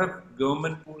 there are a lot of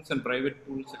government pools and private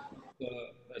pools across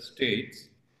the states.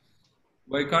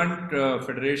 Why can't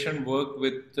Federation work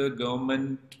with the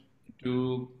government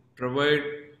to provide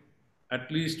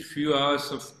at least few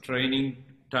hours of training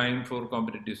time for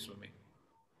competitive swimming?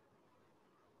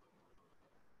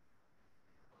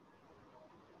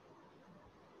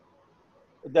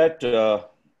 That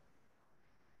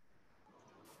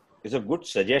is a good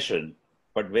suggestion,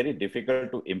 but very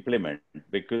difficult to implement,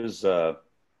 because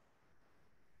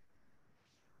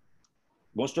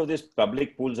most of these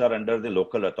public pools are under the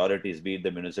local authorities, be it the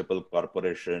municipal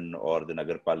corporation or the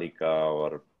Nagarpalika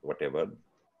or whatever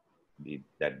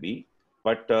that be.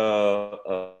 But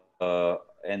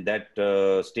and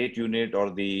that state unit or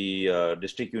the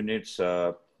district units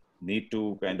need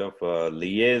to kind of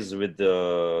liaise with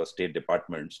the state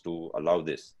departments to allow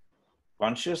this.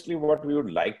 Consciously, what we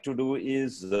would like to do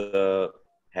is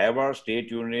have our state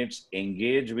units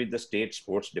engage with the state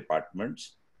sports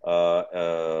departments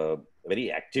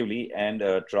very actively, and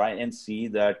try and see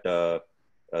that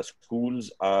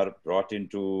schools are brought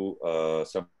into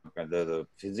some kind of the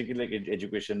physical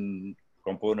education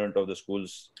component of the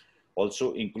schools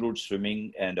also includes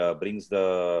swimming, and brings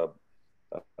the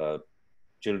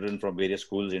children from various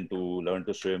schools into learn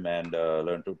to swim and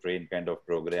learn to train kind of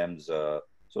programs.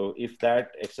 So if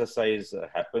that exercise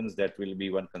happens, that will be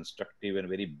one constructive and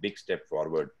very big step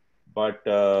forward. But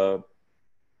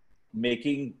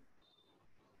making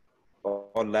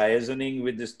or liaisoning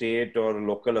with the state or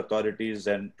local authorities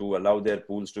and to allow their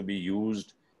pools to be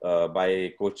used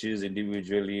by coaches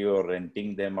individually, or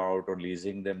renting them out or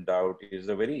leasing them out, is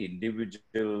a very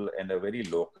individual and a very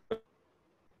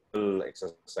local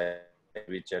exercise,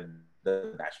 which at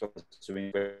the National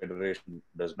Swimming Federation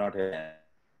does not have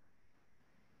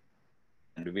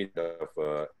bandwidth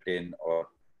of 10 or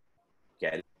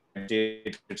carry.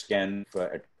 States can,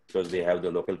 because they have the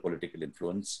local political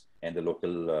influence and the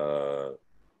local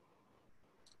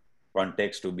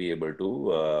context to be able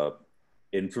to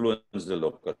influence the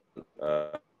local,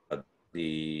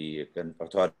 the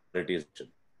authorities.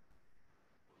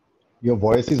 Your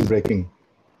voice is breaking.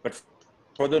 But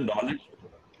for the knowledge,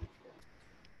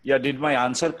 yeah, did my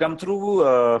answer come through?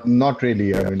 Not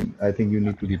really. I mean, I think you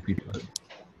need to repeat it.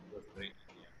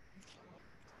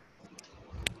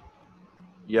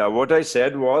 Yeah, what I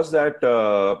said was that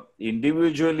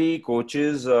individually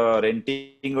coaches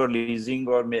renting or leasing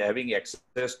or having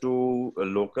access to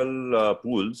local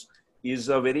pools is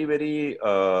a very, very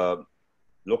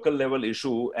local level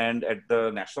issue, and at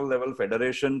the national level,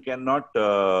 federation cannot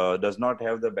does not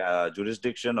have the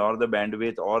jurisdiction or the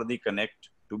bandwidth or the connect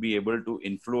to be able to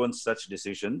influence such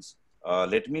decisions.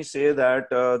 Let me say that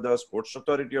the Sports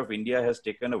Authority of India has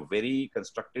taken a very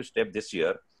constructive step this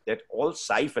year, that all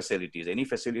SAI facilities, any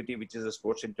facility which is a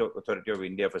Sports Authority of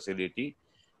India facility,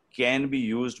 can be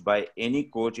used by any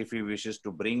coach if he wishes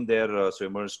to bring their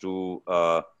swimmers to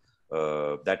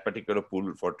that particular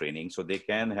pool for training. So they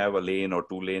can have a lane or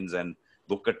 2 lanes and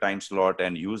book a time slot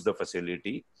and use the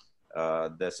facility.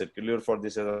 The circular for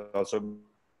this has also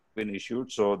been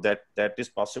issued, so that is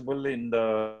possible in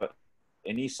the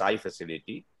any SAI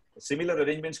facility. Similar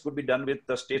arrangements could be done with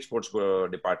the state sports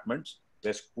departments,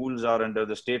 where schools are under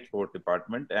the state sport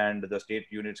department and the state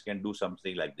units can do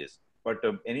something like this. But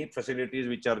any facilities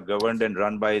which are governed and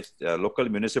run by local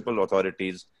municipal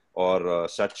authorities or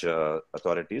such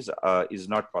authorities is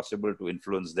not possible to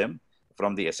influence them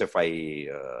from the SFI's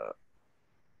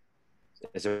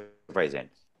end.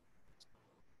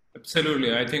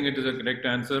 Absolutely. I think it is a correct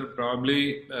answer.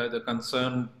 Probably the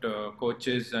concerned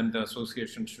coaches and the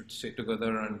association should sit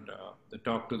together and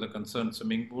talk to the concerned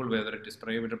swimming pool, whether it is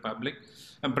private or public.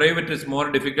 And private is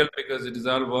more difficult because it is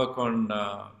all work on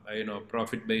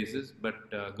profit basis.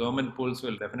 But government pools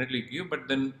will definitely give. But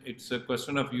then it's a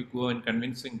question of you go and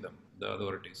convincing them, the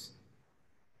authorities.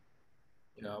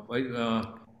 Yeah.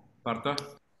 Partha?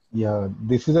 Yeah,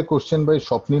 this is a question by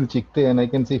Swapnil Chikte, and I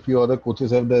can see a few other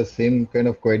coaches have the same kind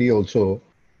of query also.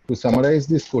 To summarize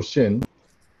this question,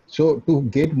 so to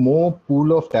get more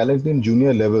pool of talent in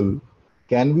junior level,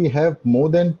 can we have more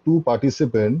than 2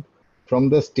 participants from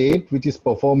the state which is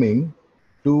performing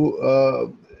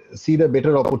to see the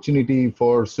better opportunity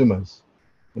for swimmers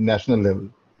in national level?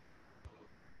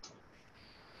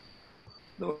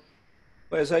 No,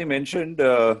 as I mentioned,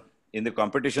 in the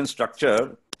competition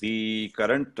structure, the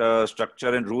current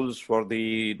structure and rules for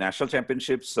the national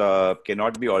championships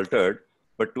cannot be altered.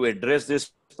 But to address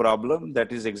this problem,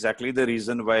 that is exactly the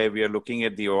reason why we are looking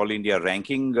at the All India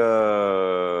ranking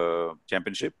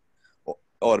championship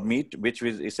or meet, which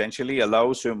will essentially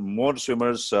allow more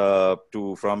swimmers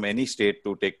from any state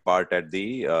to take part at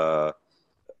the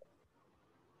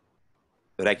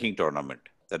ranking tournament,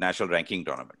 the national ranking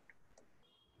tournament.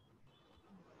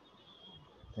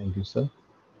 Thank you, sir.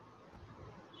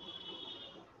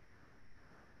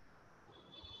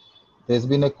 There's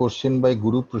been a question by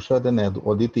Guru Prasad and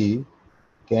Aditi.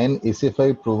 Can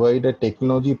SFI provide a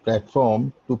technology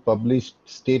platform to publish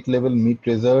state level meet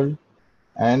result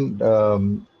and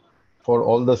for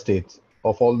all the states,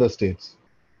 of all the states?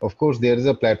 Of course, there is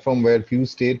a platform where few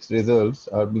states results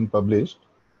are being published,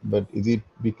 but is it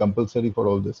be compulsory for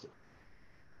all the states?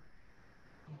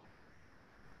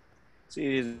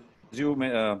 See, as you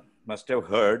must have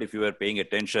heard, if you were paying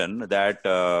attention, that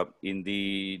in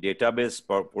the database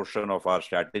portion of our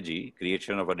strategy,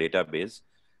 creation of a database,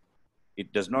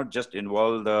 it does not just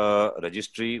involve the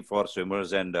registry for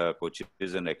swimmers and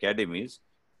coaches and academies,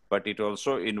 but it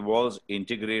also involves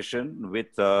integration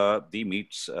with the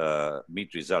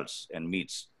meet results and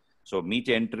meets. So meet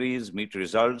entries, meet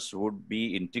results would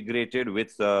be integrated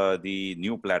with the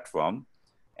new platform.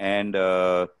 And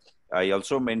I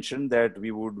also mentioned that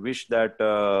we would wish that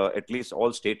at least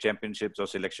all state championships or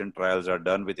selection trials are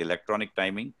done with electronic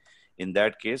timing. In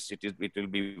that case, it will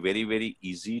be very, very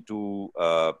easy to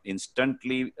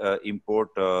instantly import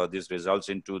these results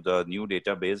into the new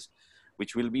database,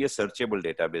 which will be a searchable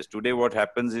database. Today, what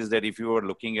happens is that if you are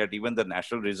looking at even the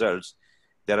national results,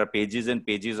 there are pages and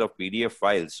pages of PDF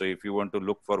files. So if you want to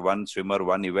look for one swimmer,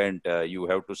 one event, you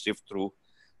have to sift through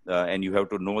and you have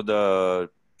to know the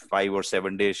 5 or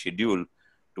 7 day schedule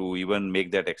to even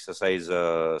make that exercise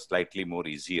slightly more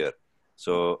easier.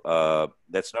 So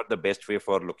that's not the best way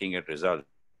for looking at results.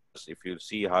 If you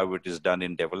see how it is done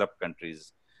in developed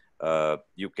countries,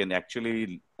 you can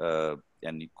actually,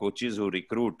 and coaches who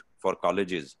recruit for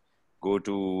colleges go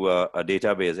to a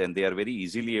database and they are very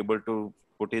easily able to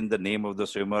put in the name of the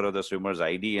swimmer or the swimmer's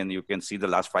ID, and you can see the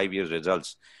last 5 years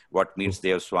results, what meets they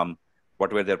have swum,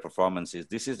 what were their performances.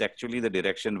 This is actually the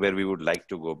direction where we would like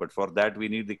to go. But for that, we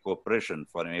need the cooperation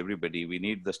from everybody. We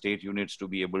need the state units to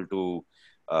be able to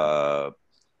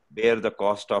bear the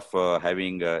cost of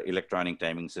having electronic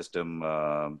timing system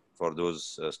for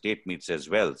those state meets as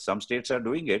well. Some states are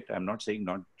doing it. I'm not saying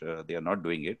not they are not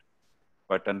doing it,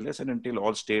 but unless and until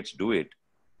all states do it,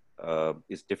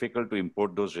 it's difficult to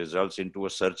import those results into a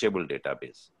searchable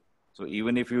database. So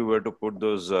even if you were to put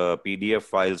those PDF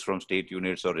files from state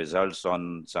units or results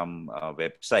on some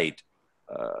website,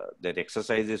 that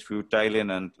exercise is futile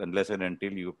unless and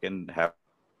until you can have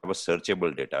a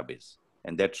searchable database.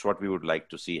 And that's what we would like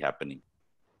to see happening.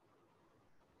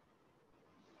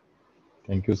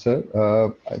 Thank you, sir.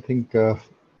 I think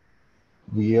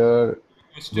we are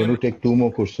going to take two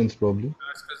more questions probably.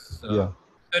 Yeah.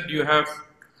 Said you have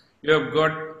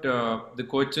got the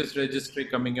coaches registry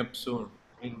coming up soon.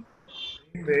 In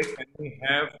same way, can we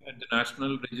have at the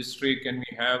national registry? Can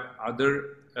we have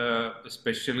other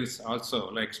specialists also,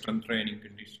 like strength training,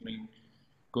 conditioning,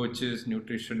 coaches,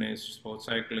 nutritionists, sports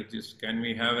psychologists? Can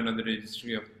we have another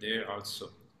registry of there also,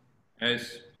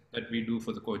 as that we do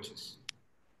for the coaches?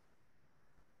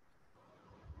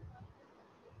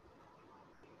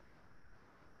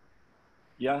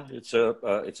 Yeah, it's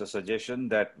a suggestion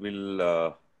that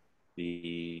will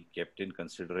be kept in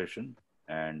consideration.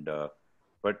 And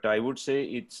but I would say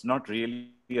it's not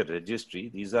really a registry.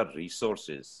 These are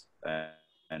resources,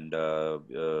 and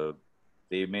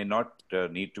they may not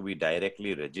need to be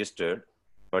directly registered,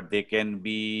 but they can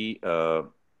be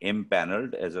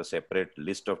empaneled as a separate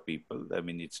list of people. I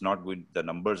mean, it's not going. The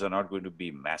numbers are not going to be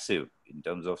massive in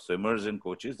terms of swimmers and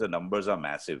coaches. The numbers are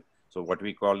massive. So what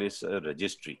we call is a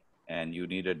registry, and you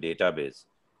need a database,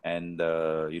 and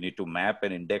you need to map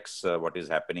and index what is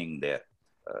happening there.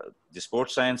 The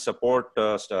sports science support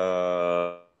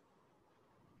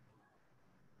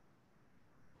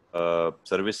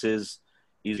services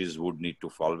would need to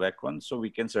fall back on. So we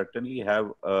can certainly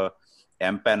have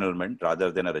empanelment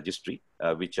rather than a registry,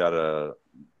 which are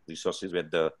resources where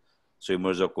the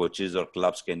swimmers or coaches or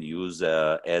clubs can use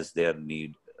as their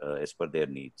need, as per their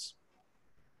needs.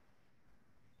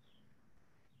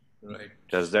 Right.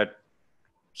 Does that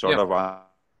sort of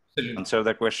answer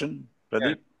the question,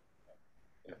 Pradeep?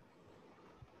 Yeah.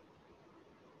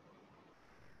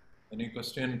 Any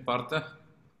question, Partha?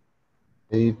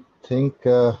 I think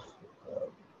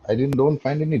I don't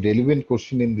find any relevant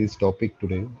question in this topic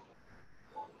today.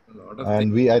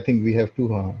 And I think we have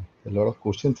to, a lot of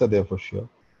questions are there for sure.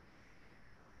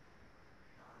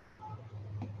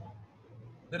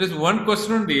 There is one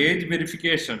question on the age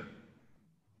verification.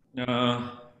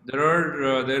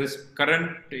 There is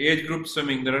current age group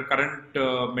swimming. There are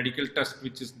current medical tests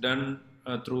which is done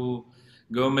through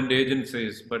government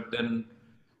agencies, but then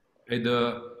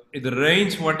the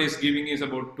range what is giving is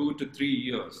about 2 to 3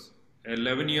 years.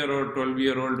 11-year-old,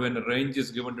 12-year-old, when a range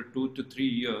is given to 2 to 3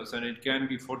 years, and it can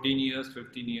be 14 years,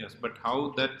 15 years. But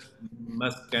how that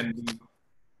mess can be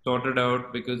sorted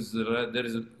out, because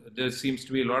there seems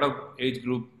to be a lot of age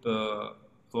group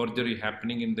forgery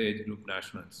happening in the age group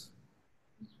nationals.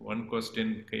 One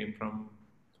question came from,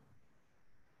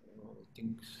 I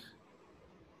think.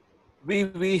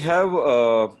 We have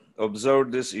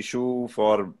observed this issue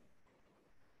for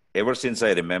ever since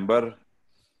I remember.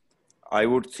 I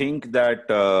would think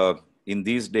that in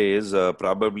these days,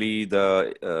 probably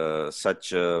the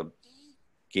such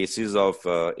cases of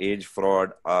age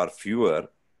fraud are fewer,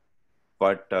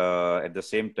 but at the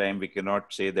same time, we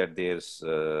cannot say that there's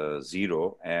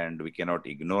zero, and we cannot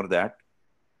ignore that.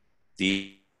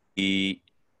 The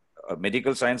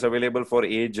medical science available for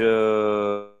age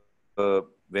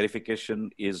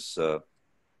verification is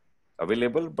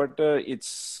available, but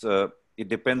it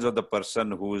depends on the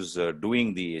person who's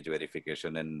doing the age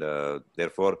verification, and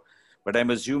therefore, but I'm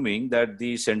assuming that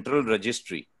the central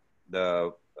registry,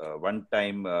 the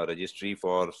one-time registry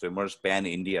for swimmers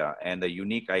pan-India, and a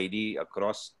unique ID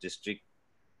across district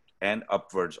and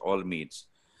upwards all meets,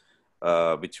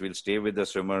 which will stay with the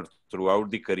swimmer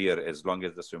throughout the career as long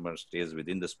as the swimmer stays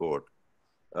within the sport,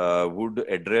 would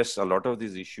address a lot of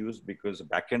these issues, because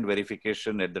back-end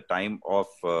verification at the time of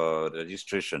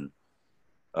registration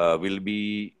will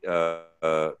be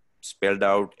spelled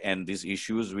out, and these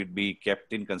issues will be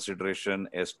kept in consideration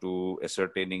as to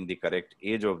ascertaining the correct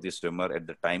age of the swimmer at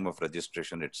the time of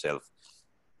registration itself.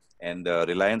 And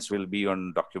reliance will be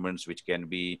on documents which can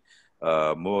be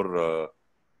more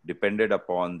depended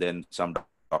upon than some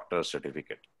doctor's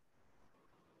certificate.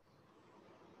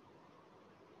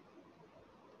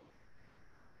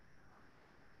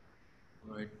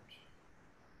 Right.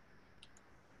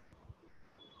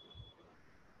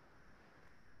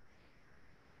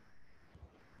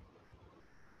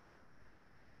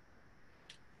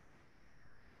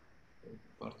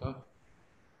 Partha,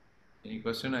 any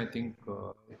question? I think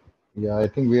Yeah, I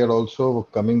think we are also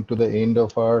coming to the end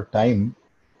of our time.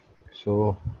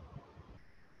 So,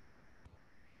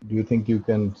 do you think you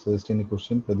can suggest any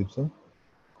question, Pradeep sir?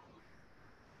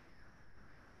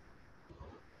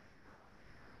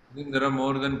 I think there are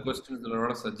more than questions. There are a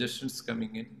lot of suggestions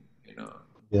coming in. You know,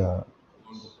 Yeah, all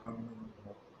the problem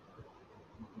that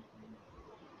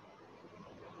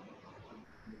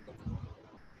we'll definitely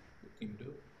look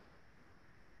into.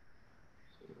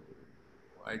 So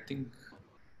I think,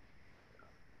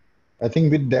 I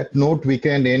think with that note, we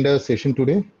can end our session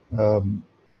today.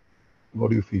 What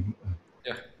do you feel?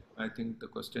 yeah, I think the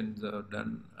questions are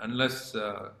done. Unless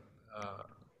uh,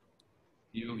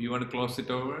 you want to close it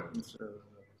over, Mr.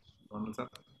 Ronald sir?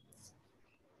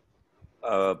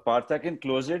 Partha can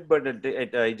close it, but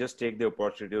I just take the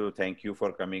opportunity to thank you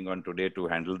for coming on today to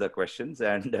handle the questions,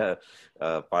 and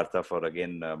Partha for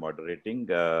again moderating.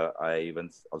 I even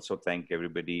also thank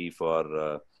everybody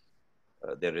for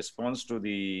their response to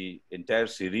the entire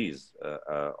series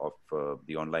of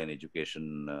the online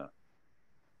education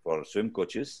for swim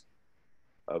coaches.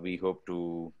 We hope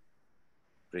to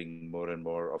bring more and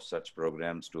more of such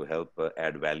programs to help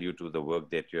add value to the work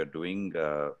that you're doing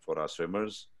for our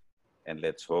swimmers. And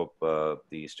let's hope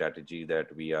the strategy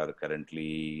that we are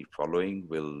currently following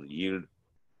will yield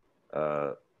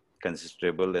uh,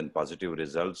 considerable and positive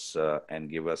results and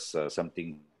give us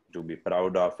something to be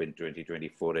proud of in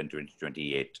 2024 and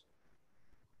 2028.